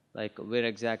 like where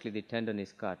exactly the tendon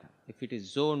is cut. If it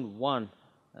is zone 1,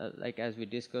 like as we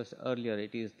discussed earlier,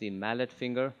 it is the mallet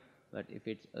finger, but if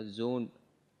it's a zone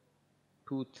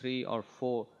 2, 3 or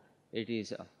 4, it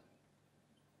is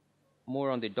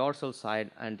more on the dorsal side,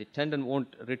 and the tendon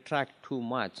won't retract too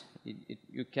much. It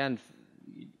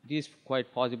is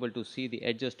quite possible to see the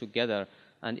edges together,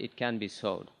 and it can be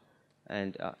sewed.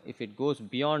 And if it goes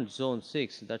beyond zone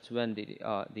 6, that's when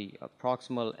the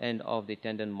proximal end of the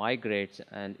tendon migrates,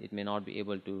 and it may not be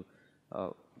able to,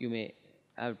 you may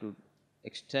have to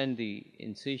extend the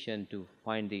incision to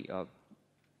find the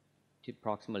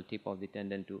proximal tip of the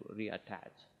tendon to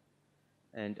reattach.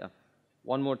 And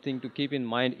one more thing to keep in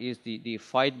mind is the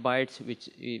fight bites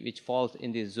which falls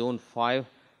in the zone 5.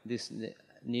 This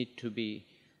need to be,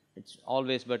 it's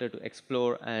always better to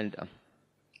explore, and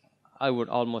I would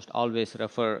almost always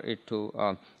refer it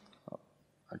to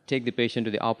take the patient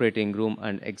to the operating room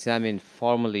and examine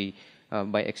formally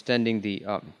by extending the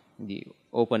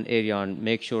open area and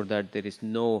make sure that there is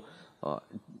no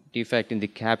defect in the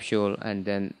capsule, and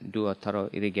then do a thorough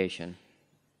irrigation.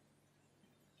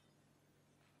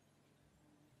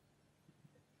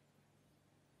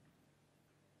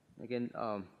 Again,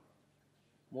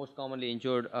 most commonly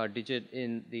injured digit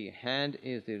in the hand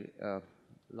is the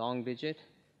long digit,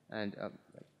 and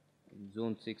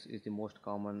zone 6 is the most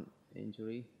common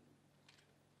injury.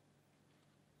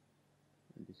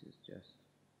 And this is just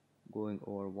going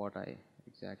over what I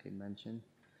exactly mentioned.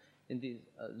 In the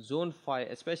zone 5,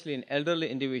 especially in elderly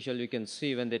individual, you can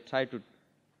see when they try to,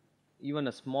 even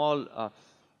a small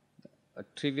a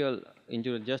trivial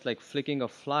injury, just like flicking a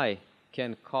fly,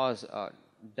 can cause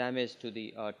damage to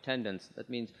the tendons. That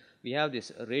means we have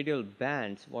these radial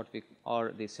bands, what we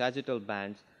are the sagittal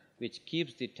bands, which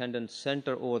keeps the tendon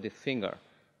center over the finger.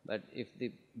 But if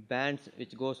the bands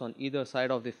which goes on either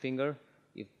side of the finger,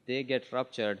 if they get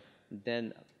ruptured,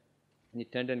 then the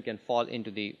tendon can fall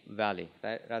into the valley,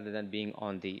 right, rather than being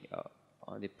on the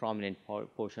prominent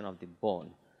portion of the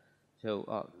bone.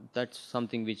 So that's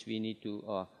something which we need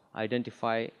to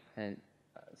identify, and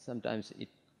sometimes it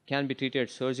can be treated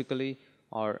surgically,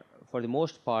 or for the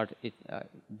most part,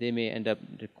 they may end up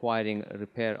requiring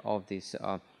repair of this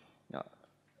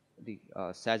the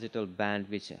sagittal band,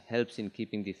 which helps in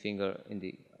keeping the finger in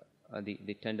the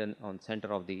the tendon on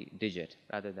center of the digit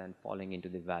rather than falling into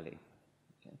the valley.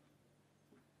 Okay.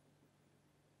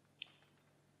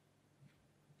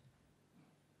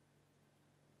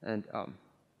 And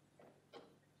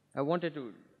I wanted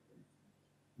to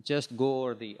just go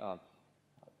over the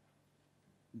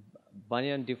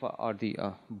bunion or the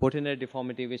botanic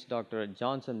deformity, which Dr.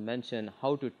 Johnson mentioned,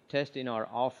 how to test in our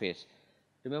office.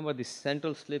 Remember the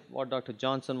central slip, what Dr.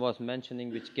 Johnson was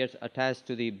mentioning, which gets attached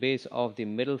to the base of the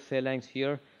middle phalanx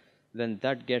here. When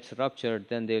that gets ruptured,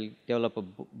 then they'll develop a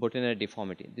botanic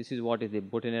deformity. This is what is the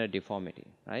botanic deformity,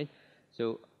 right?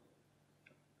 So,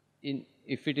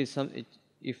 if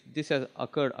this has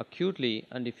occurred acutely,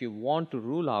 and if you want to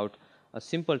rule out, a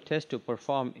simple test to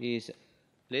perform is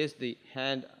place the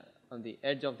hand on the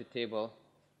edge of the table,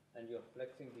 and you're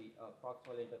flexing the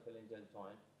proximal interphalangeal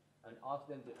joint, and ask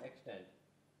them to extend.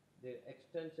 The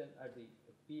extension at the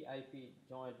PIP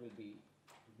joint will be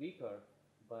weaker,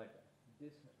 but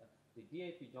the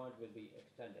DIP joint will be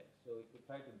extended. So if you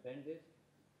try to bend this,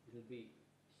 it will be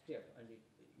stiff, and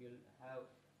you'll have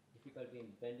difficulty in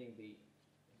bending the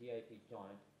DIP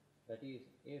joint. That is,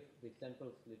 if the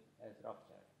central slip has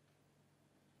ruptured.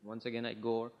 Once again, I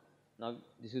go. Now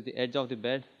this is the edge of the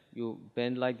bed. You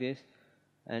bend like this,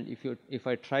 and if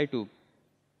I try to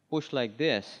push like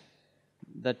this,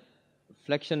 that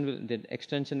flexion, the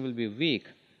extension will be weak,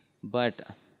 but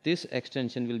this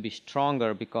extension will be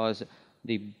stronger because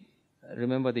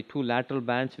remember the two lateral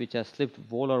bands which are slipped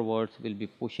volarwards will be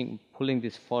pulling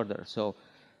this further. So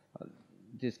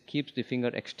this keeps the finger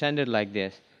extended like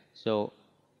this, so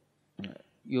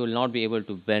you will not be able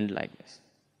to bend like this.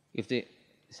 If the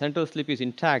central slip is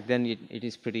intact, then it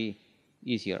is pretty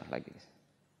easier like this.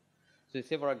 So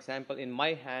say for example, in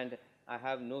my hand I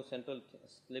have no central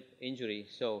slip injury,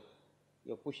 so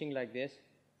you're pushing like this,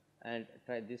 and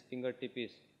try this fingertip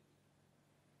is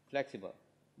flexible.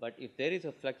 But if there is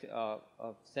a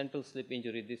central slip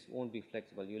injury, this won't be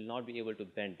flexible. You will not be able to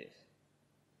bend this.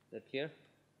 Is that clear?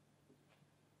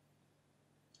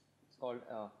 It's called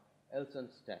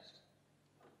Elson's test.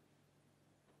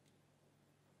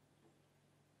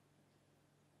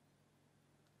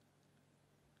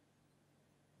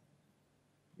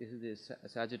 This is the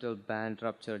sagittal band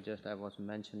rupture just I was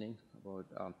mentioning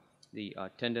about the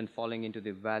tendon falling into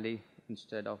the valley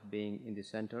instead of being in the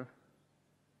center.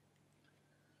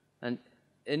 And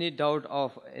any doubt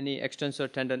of any extensor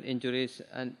tendon injuries,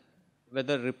 and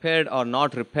whether repaired or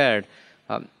not repaired,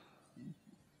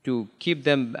 to keep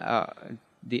them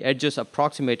the edges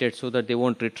approximated so that they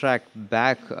won't retract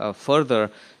back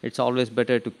further, it's always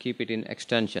better to keep it in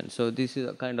extension. So this is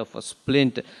a kind of a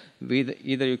splint.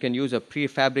 Either you can use a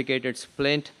prefabricated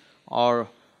splint, or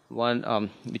one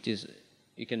which is,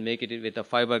 you can make it with a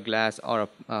fiberglass or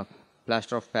a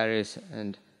plaster of Paris,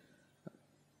 and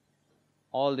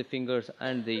all the fingers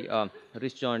and the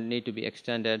wrist joint need to be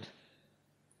extended,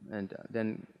 and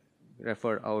then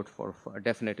refer out for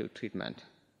definitive treatment.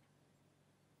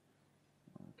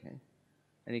 Okay.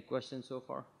 Any questions so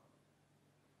far?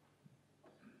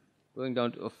 Going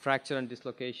down to a fracture and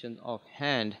dislocation of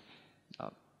hand,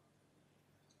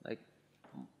 like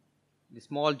the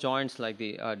small joints like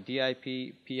the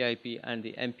DIP, PIP, and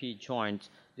the MP joints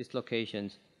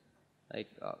dislocations, like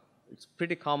it's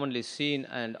pretty commonly seen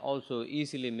and also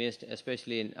easily missed,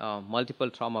 especially in multiple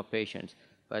trauma patients.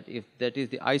 But if that is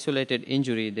the isolated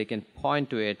injury, they can point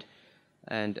to it,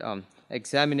 and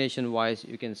examination wise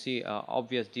you can see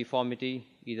obvious deformity.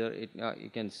 Either you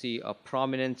can see a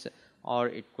prominence, or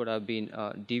it could have been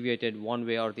deviated one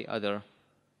way or the other.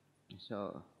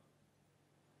 So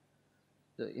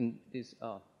in this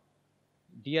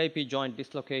DIP joint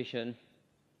dislocation,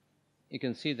 you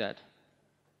can see that.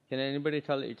 Can anybody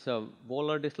tell it's a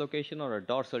volar dislocation or a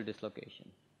dorsal dislocation?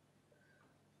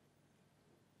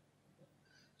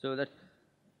 So that,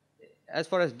 as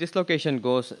far as dislocation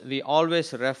goes, we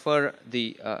always refer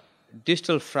the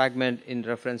distal fragment in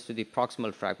reference to the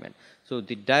proximal fragment. So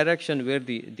the direction where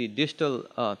the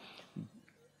distal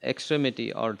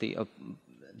extremity or the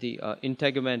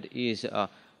integument is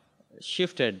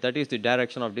shifted, that is the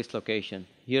direction of dislocation.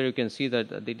 Here you can see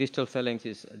that the distal phalanx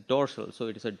is dorsal, so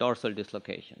it is a dorsal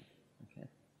dislocation. Okay.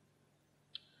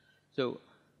 So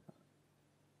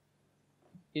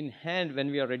in hand,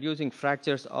 when we are reducing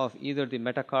fractures of either the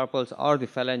metacarpals or the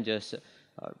phalanges,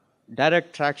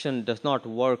 direct traction does not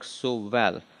work so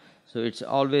well. So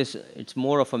it's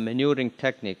more of a maneuvering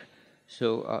technique.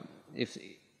 So if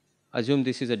assume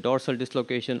this is a dorsal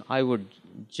dislocation, I would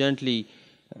gently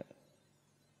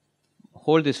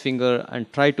hold this finger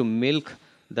and try to milk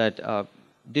that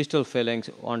distal phalanx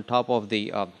on top of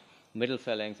the middle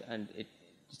phalanx, and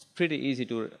it's pretty easy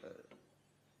to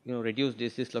reduce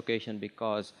this dislocation,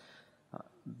 because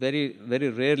very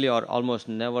rarely or almost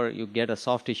never you get a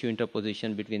soft tissue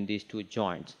interposition between these two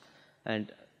joints.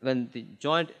 And when the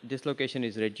joint dislocation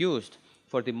is reduced,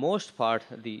 for the most part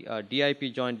the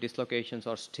DIP joint dislocations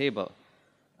are stable.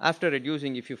 After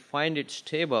reducing, if you find it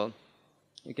stable,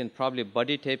 you can probably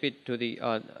buddy tape it to the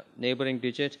neighboring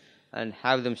digit and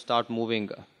have them start moving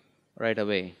right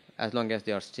away. As long as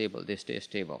they are stable, they stay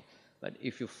stable. But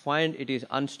if you find it is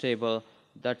unstable,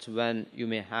 that's when you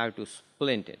may have to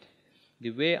splint it.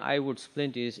 The way I would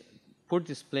splint is put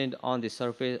the splint on the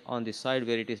surface, on the side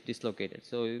where it is dislocated.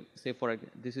 So say for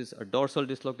this is a dorsal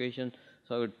dislocation,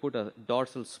 so I would put a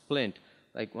dorsal splint,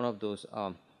 like one of those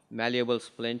malleable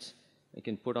splints. You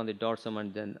can put on the dorsum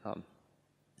and then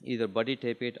either buddy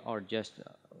tape it, or just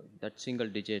that single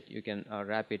digit you can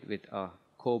wrap it with a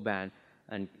co-band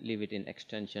and leave it in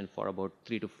extension for about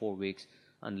 3 to 4 weeks,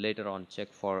 and later on check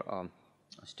for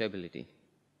stability.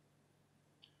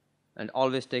 And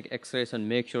always take x-rays and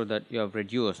make sure that you have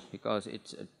reduced, because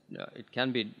it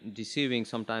can be deceiving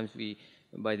sometimes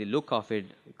by the look of it,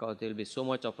 because there will be so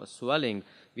much of a swelling.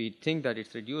 We think that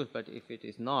it's reduced, but if it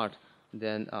is not,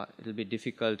 then it will be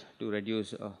difficult to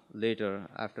reduce later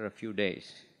after a few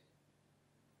days.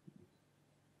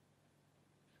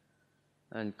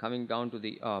 And coming down to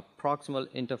the proximal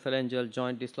interphalangeal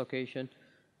joint dislocation,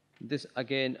 this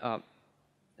again,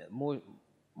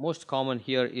 most common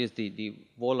here is the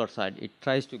volar side. It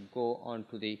tries to go on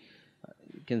to the,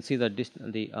 you can see the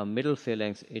middle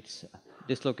phalanx, it's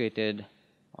dislocated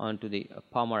onto the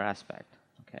palmar aspect.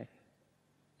 Okay,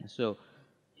 so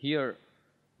here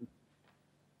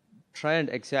try and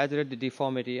exaggerate the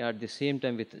deformity, at the same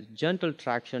time with gentle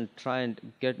traction try and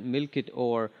milk it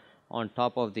over on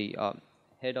top of the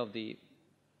head of the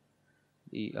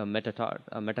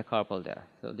metacarpal there.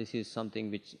 So this is something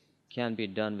which can be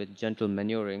done with gentle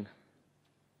manuring.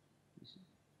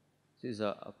 This is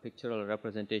a pictorial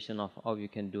representation of how you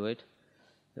can do it.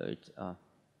 So it's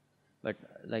but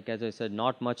like as I said,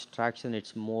 not much traction.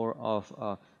 It's more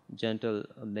of gentle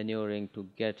manuring to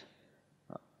get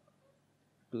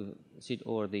to sit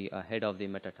over the head of the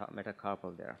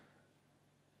metacarpal there.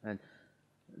 And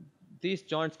these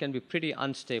joints can be pretty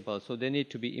unstable, so they need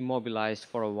to be immobilized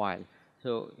for a while.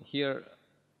 So here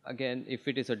again, if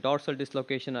it is a dorsal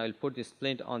dislocation, I will put the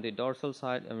splint on the dorsal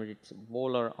side, and it's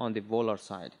volar on the volar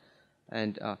side,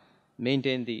 and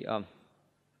maintain the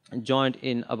joint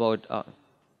in about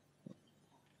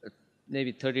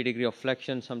maybe 30 degree of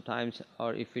flexion sometimes,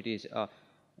 or if it is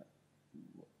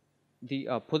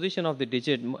the position of the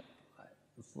digit,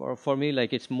 for me,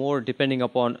 like, it's more depending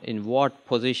upon in what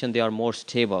position they are more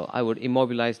stable. I would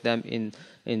immobilize them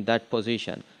in that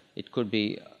position. It could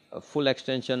be a full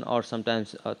extension or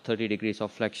sometimes 30 degrees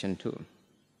of flexion too.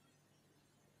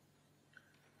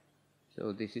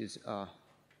 So this is a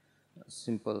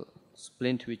simple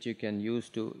splint which you can use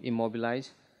to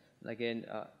immobilize. Again,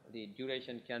 the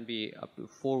duration can be up to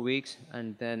 4 weeks,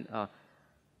 and then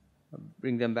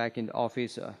bring them back in the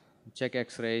office, check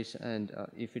x-rays, and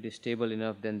if it is stable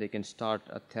enough, then they can start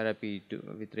a therapy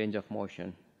with range of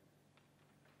motion.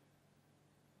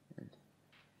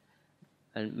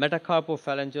 And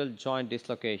metacarpophalangeal joint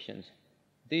dislocations,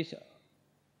 these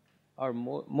are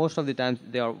most of the times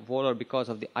they are volar because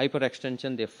of the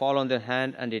hyperextension. They fall on their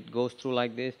hand and it goes through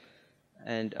like this,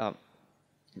 and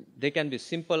they can be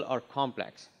simple or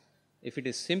complex. If it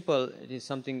is simple, it is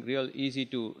something real easy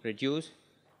to reduce.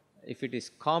 If it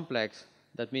is complex,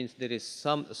 that means there is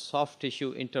some soft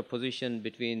tissue interposition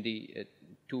between the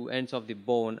two ends of the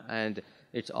bone, and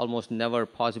it's almost never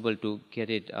possible to get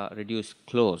it reduced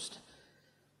closed.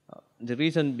 The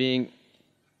reason being,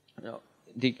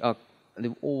 the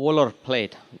volar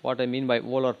plate. What I mean by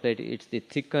volar plate, it's the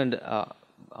thickened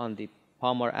on the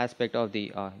palmar aspect of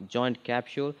the joint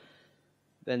capsule.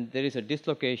 When there is a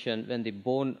dislocation, when the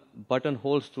bone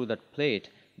buttonholes through that plate,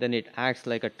 then it acts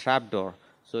like a trapdoor.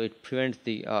 So it prevents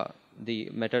the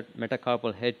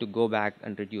metacarpal head to go back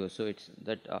and reduce. So it's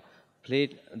that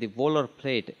plate, the volar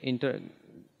plate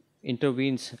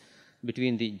intervenes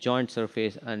between the joint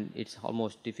surface, and it's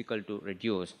almost difficult to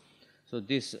reduce. So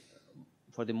this,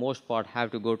 for the most part,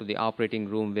 have to go to the operating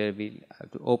room, where we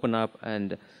have to open up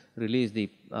and release the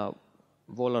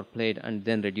volar plate and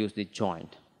then reduce the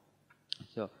joint.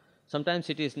 So sometimes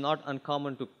it is not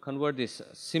uncommon to convert these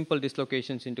simple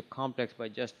dislocations into complex by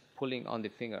just pulling on the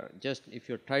finger. Just if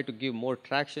you try to give more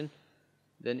traction,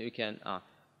 then you can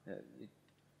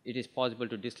it is possible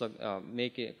to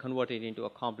convert it into a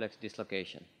complex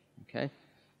dislocation. Okay,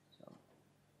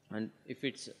 and if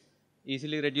it's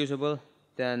easily reducible,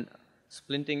 then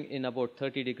splinting in about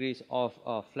 30 degrees of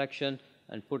flexion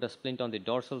and put a splint on the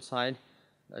dorsal side.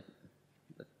 that,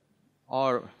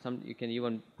 or you can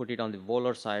even put it on the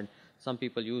volar side. Some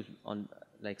people use on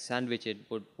like sandwich it,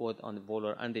 put both on the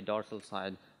volar and the dorsal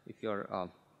side if you're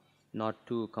not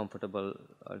too comfortable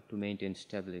to maintain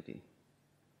stability.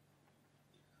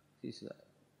 This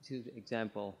is the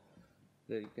example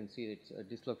where you can see it's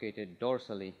dislocated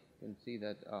dorsally. You can see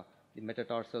that the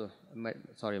metacarpal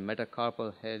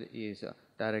head is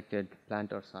directed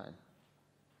plantar side.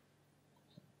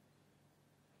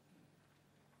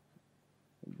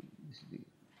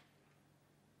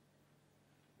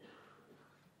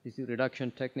 This is the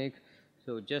reduction technique.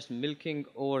 So just milking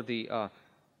over the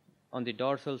on the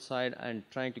dorsal side and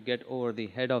trying to get over the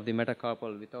head of the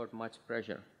metacarpal without much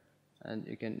pressure, and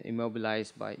you can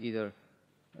immobilize by either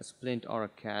a splint or a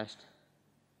cast.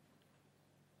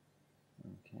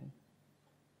 Okay.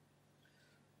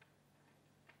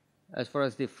 As far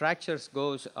as the fractures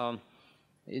goes,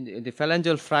 in the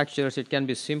phalangeal fractures, it can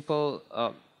be simple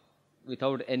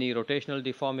without any rotational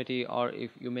deformity, or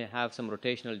if you may have some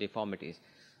rotational deformities.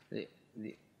 The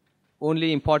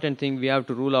only important thing we have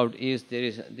to rule out is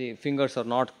the fingers are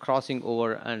not crossing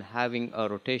over and having a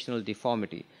rotational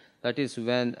deformity. That is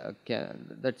when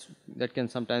that can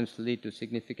sometimes lead to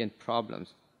significant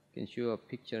problems. I can show a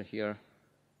picture here.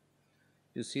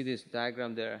 You see this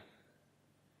diagram there.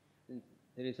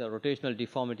 There is a rotational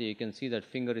deformity. You can see that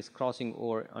finger is crossing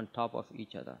over on top of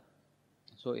each other.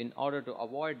 So in order to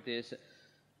avoid this,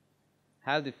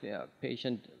 have the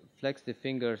patient flex the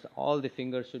fingers. All the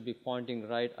fingers should be pointing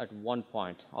right at one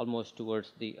point, almost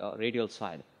towards the radial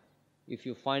side. If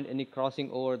you find any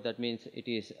crossing over, that means it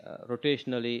is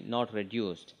rotationally not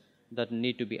reduced. That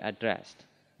need to be addressed.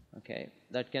 Okay,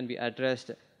 that can be addressed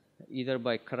either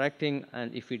by correcting,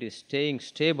 and if it is staying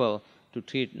stable, to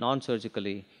treat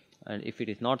non-surgically, and if it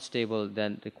is not stable,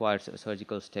 then requires a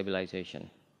surgical stabilization.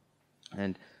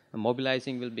 And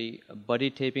mobilizing will be buddy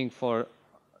taping for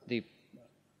the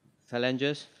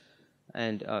phalanges,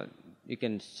 and you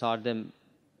can start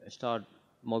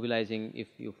mobilizing if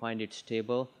you find it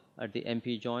stable at the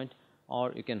MP joint,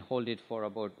 or you can hold it for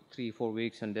about 3-4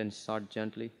 weeks and then start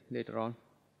gently later on.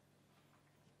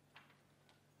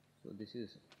 So this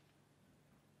is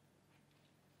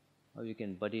how you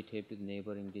can buddy tape to the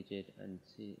neighboring digit and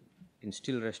see you can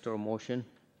still restore motion.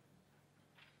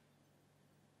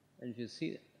 And if you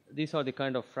see, these are the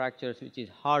kind of fractures which is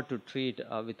hard to treat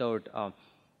without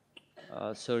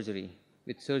surgery.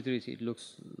 With surgeries, it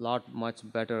looks much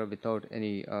better without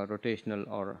any rotational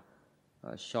or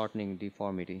shortening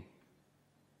deformity.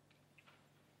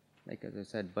 Like as I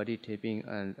said, buddy taping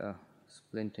and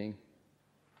splinting.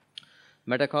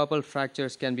 Metacarpal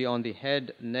fractures can be on the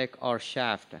head, neck, or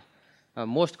shaft.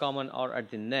 Most common are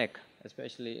at the neck,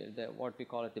 especially what we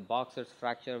call it the boxer's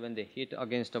fracture. When they hit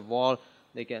against a wall,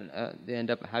 they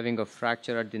end up having a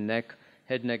fracture at the neck,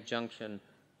 head-neck junction,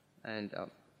 and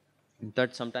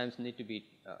that sometimes need to be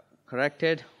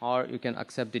corrected, or you can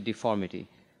accept the deformity.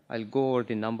 I'll go over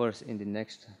the numbers in the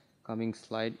next coming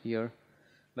slide here.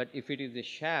 But if it is the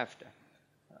shaft,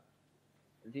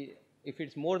 if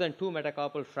it's more than 2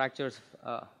 metacarpal fractures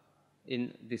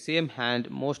in the same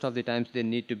hand, most of the times they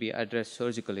need to be addressed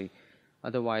surgically.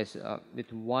 Otherwise,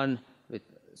 with one with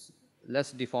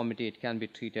less deformity, it can be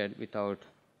treated without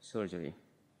surgery.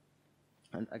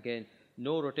 And again,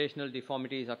 no rotational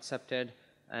deformity is accepted,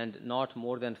 and not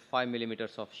more than 5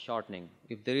 millimeters of shortening.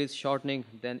 If there is shortening,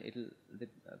 then the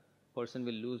person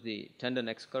will lose the tendon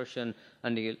excursion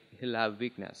and he'll have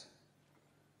weakness.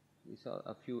 These are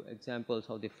a few examples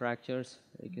of the fractures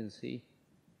you can see.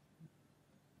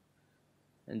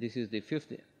 And this is the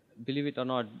fifth. Believe it or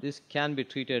not, this can be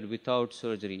treated without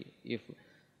surgery. If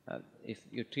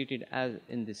you treat it as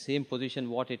in the same position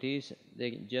what it is,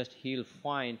 they just heal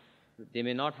fine. They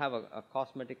may not have a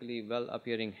cosmetically well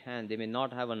appearing hand, they may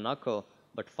not have a knuckle,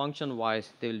 but function wise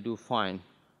they will do fine.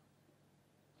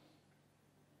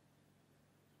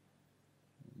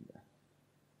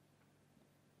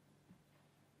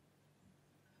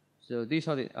 So these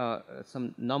are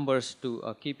some numbers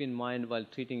to keep in mind while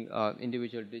treating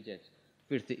individual digits.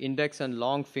 With the index and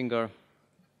long finger,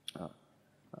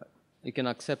 you can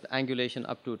accept angulation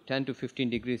up to 10 to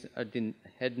 15 degrees at the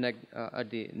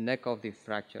at the neck of the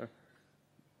fracture,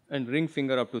 and ring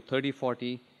finger up to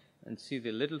 30-40, and see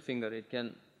the little finger,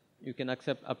 you can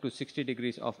accept up to 60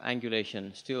 degrees of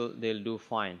angulation. Still, they'll do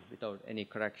fine without any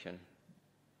correction.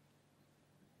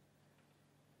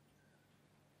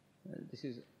 This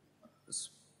is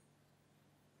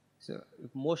so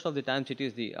most of the times it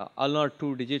is the ulnar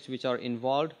 2 digits which are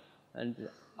involved, and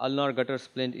ulnar gutter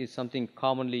splint is something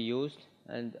commonly used,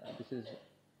 and this is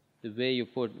the way you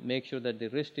make sure that the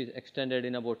wrist is extended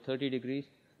in about 30 degrees.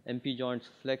 MP joints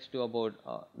flexed to about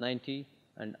 90,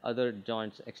 and other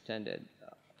joints extended,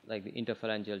 like the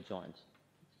interphalangeal joints.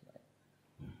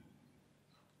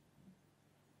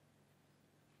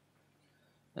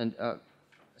 And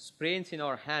sprains in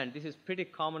our hand, this is pretty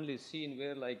commonly seen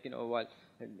where, like, while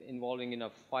involving in a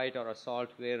fight or assault,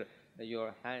 where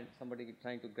your hand, somebody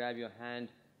trying to grab your hand,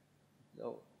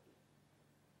 so,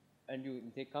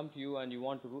 and they come to you and you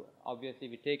want to, obviously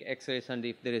we take x-rays, and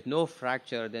if there is no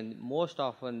fracture, then most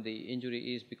often the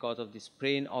injury is because of the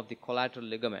sprain of the collateral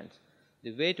ligaments.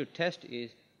 The way to test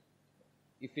is,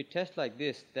 if we test like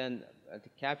this, then the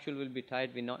capsule will be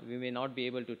tight, we may not be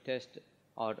able to test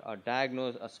or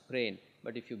diagnose a sprain.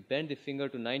 But if you bend the finger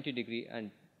to 90 degree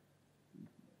and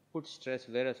put stress,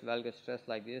 varus valgus stress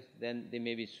like this, then they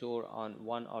may be sore on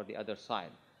one or the other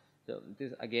side. So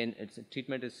this, again,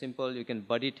 treatment is simple. You can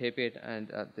buddy tape it,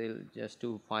 and they'll just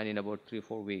do fine in about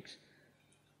 3-4 weeks.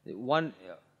 One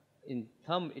in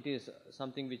thumb, it is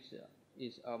something which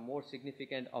is more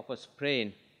significant of a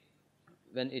sprain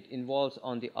when it involves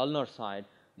on the ulnar side,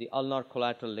 the ulnar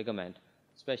collateral ligament.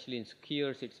 Especially in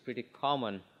skiers, it's pretty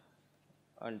common.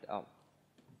 And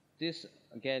this,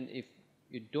 again, if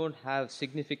you don't have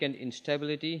significant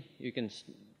instability, you can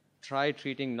try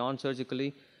treating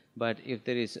non-surgically. But if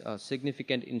there is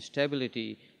significant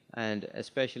instability, and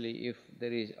especially if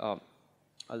there is a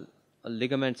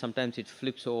ligament, sometimes it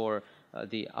flips over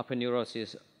the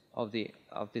aponeurosis of the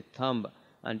thumb,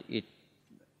 and it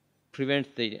prevents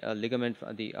the ligament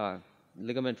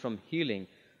from healing.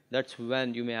 That's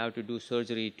when you may have to do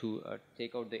surgery to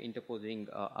take out the interposing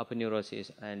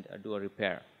aponeurosis and do a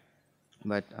repair.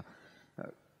 But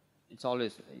it's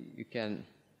always, you can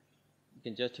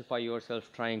justify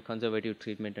yourself trying conservative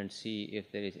treatment and see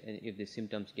if the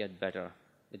symptoms get better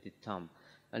with the thumb.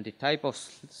 And the type of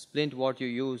splint what you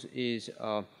use is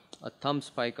a thumb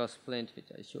spica splint,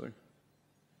 which I showed.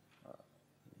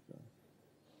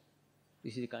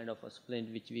 This is the kind of a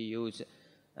splint which we use,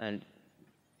 and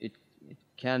it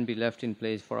can be left in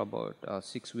place for about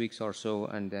 6 weeks or so,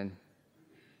 and then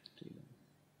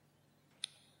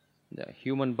the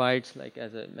human bites, like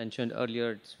as I mentioned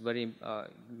earlier, it's very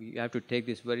you have to take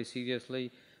this very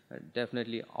seriously.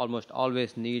 Definitely, almost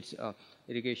always needs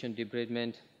irrigation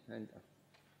debridement and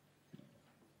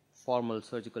formal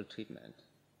surgical treatment.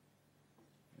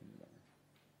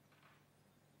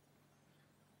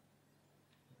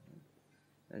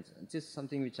 And just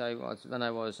something which when I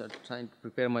was trying to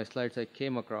prepare my slides, I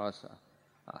came across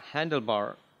a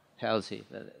handlebar palsy.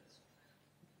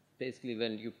 Basically,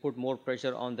 when you put more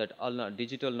pressure on that ulnar,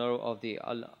 digital nerve of the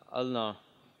ulnar,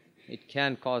 it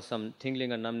can cause some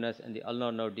tingling and numbness in the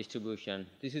ulnar nerve distribution.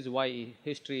 This is why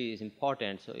history is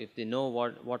important. So if they know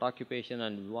what occupation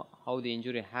and how the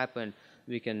injury happened,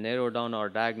 we can narrow down our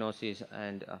diagnosis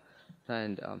and try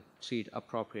and treat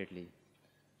appropriately.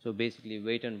 So basically,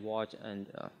 wait and watch, and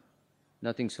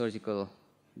nothing surgical,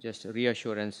 just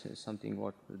reassurance is something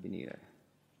what will be needed.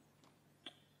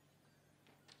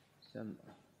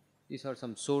 These are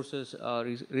some sources,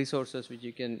 resources which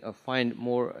you can find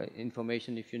more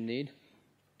information if you need.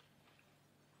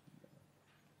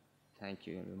 Thank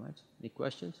you very much. Any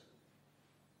questions?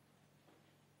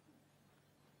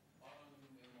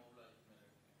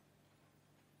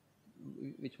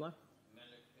 Which one?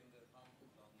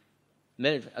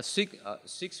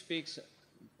 6 weeks,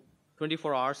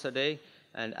 24 hours a day,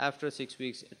 and after 6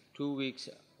 weeks, 2 weeks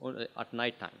at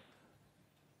night time.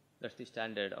 That's the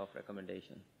standard of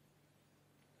recommendation.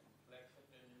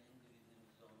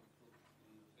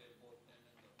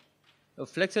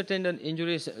 Flexor tendon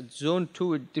injuries, zone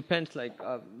 2, it depends. Like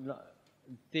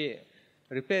the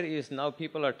repair is, now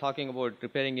people are talking about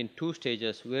repairing in 2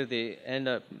 stages, where they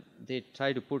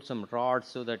try to put some rods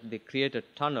so that they create a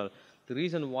tunnel. The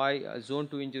reason why zone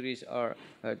 2 injuries are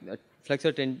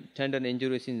flexor tendon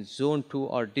injuries in zone 2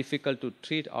 are difficult to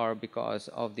treat are because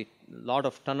of the lot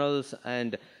of tunnels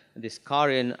and the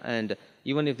scarring, and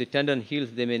even if the tendon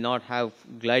heals, they may not have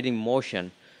gliding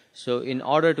motion. So in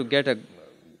order to get a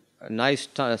nice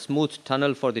smooth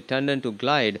tunnel for the tendon to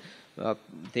glide,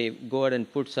 they go ahead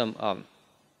and put some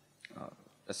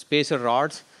spacer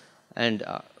rods, and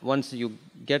once you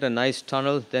get a nice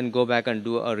tunnel, then go back and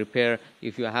do a repair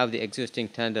if you have the existing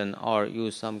tendon, or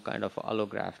use some kind of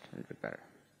allograft and repair.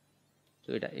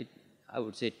 So I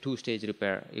would say 2-stage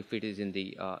repair if it is in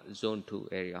the zone 2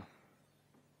 area.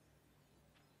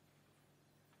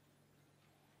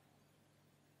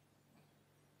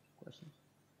 Questions?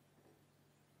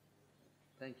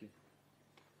 Thank you.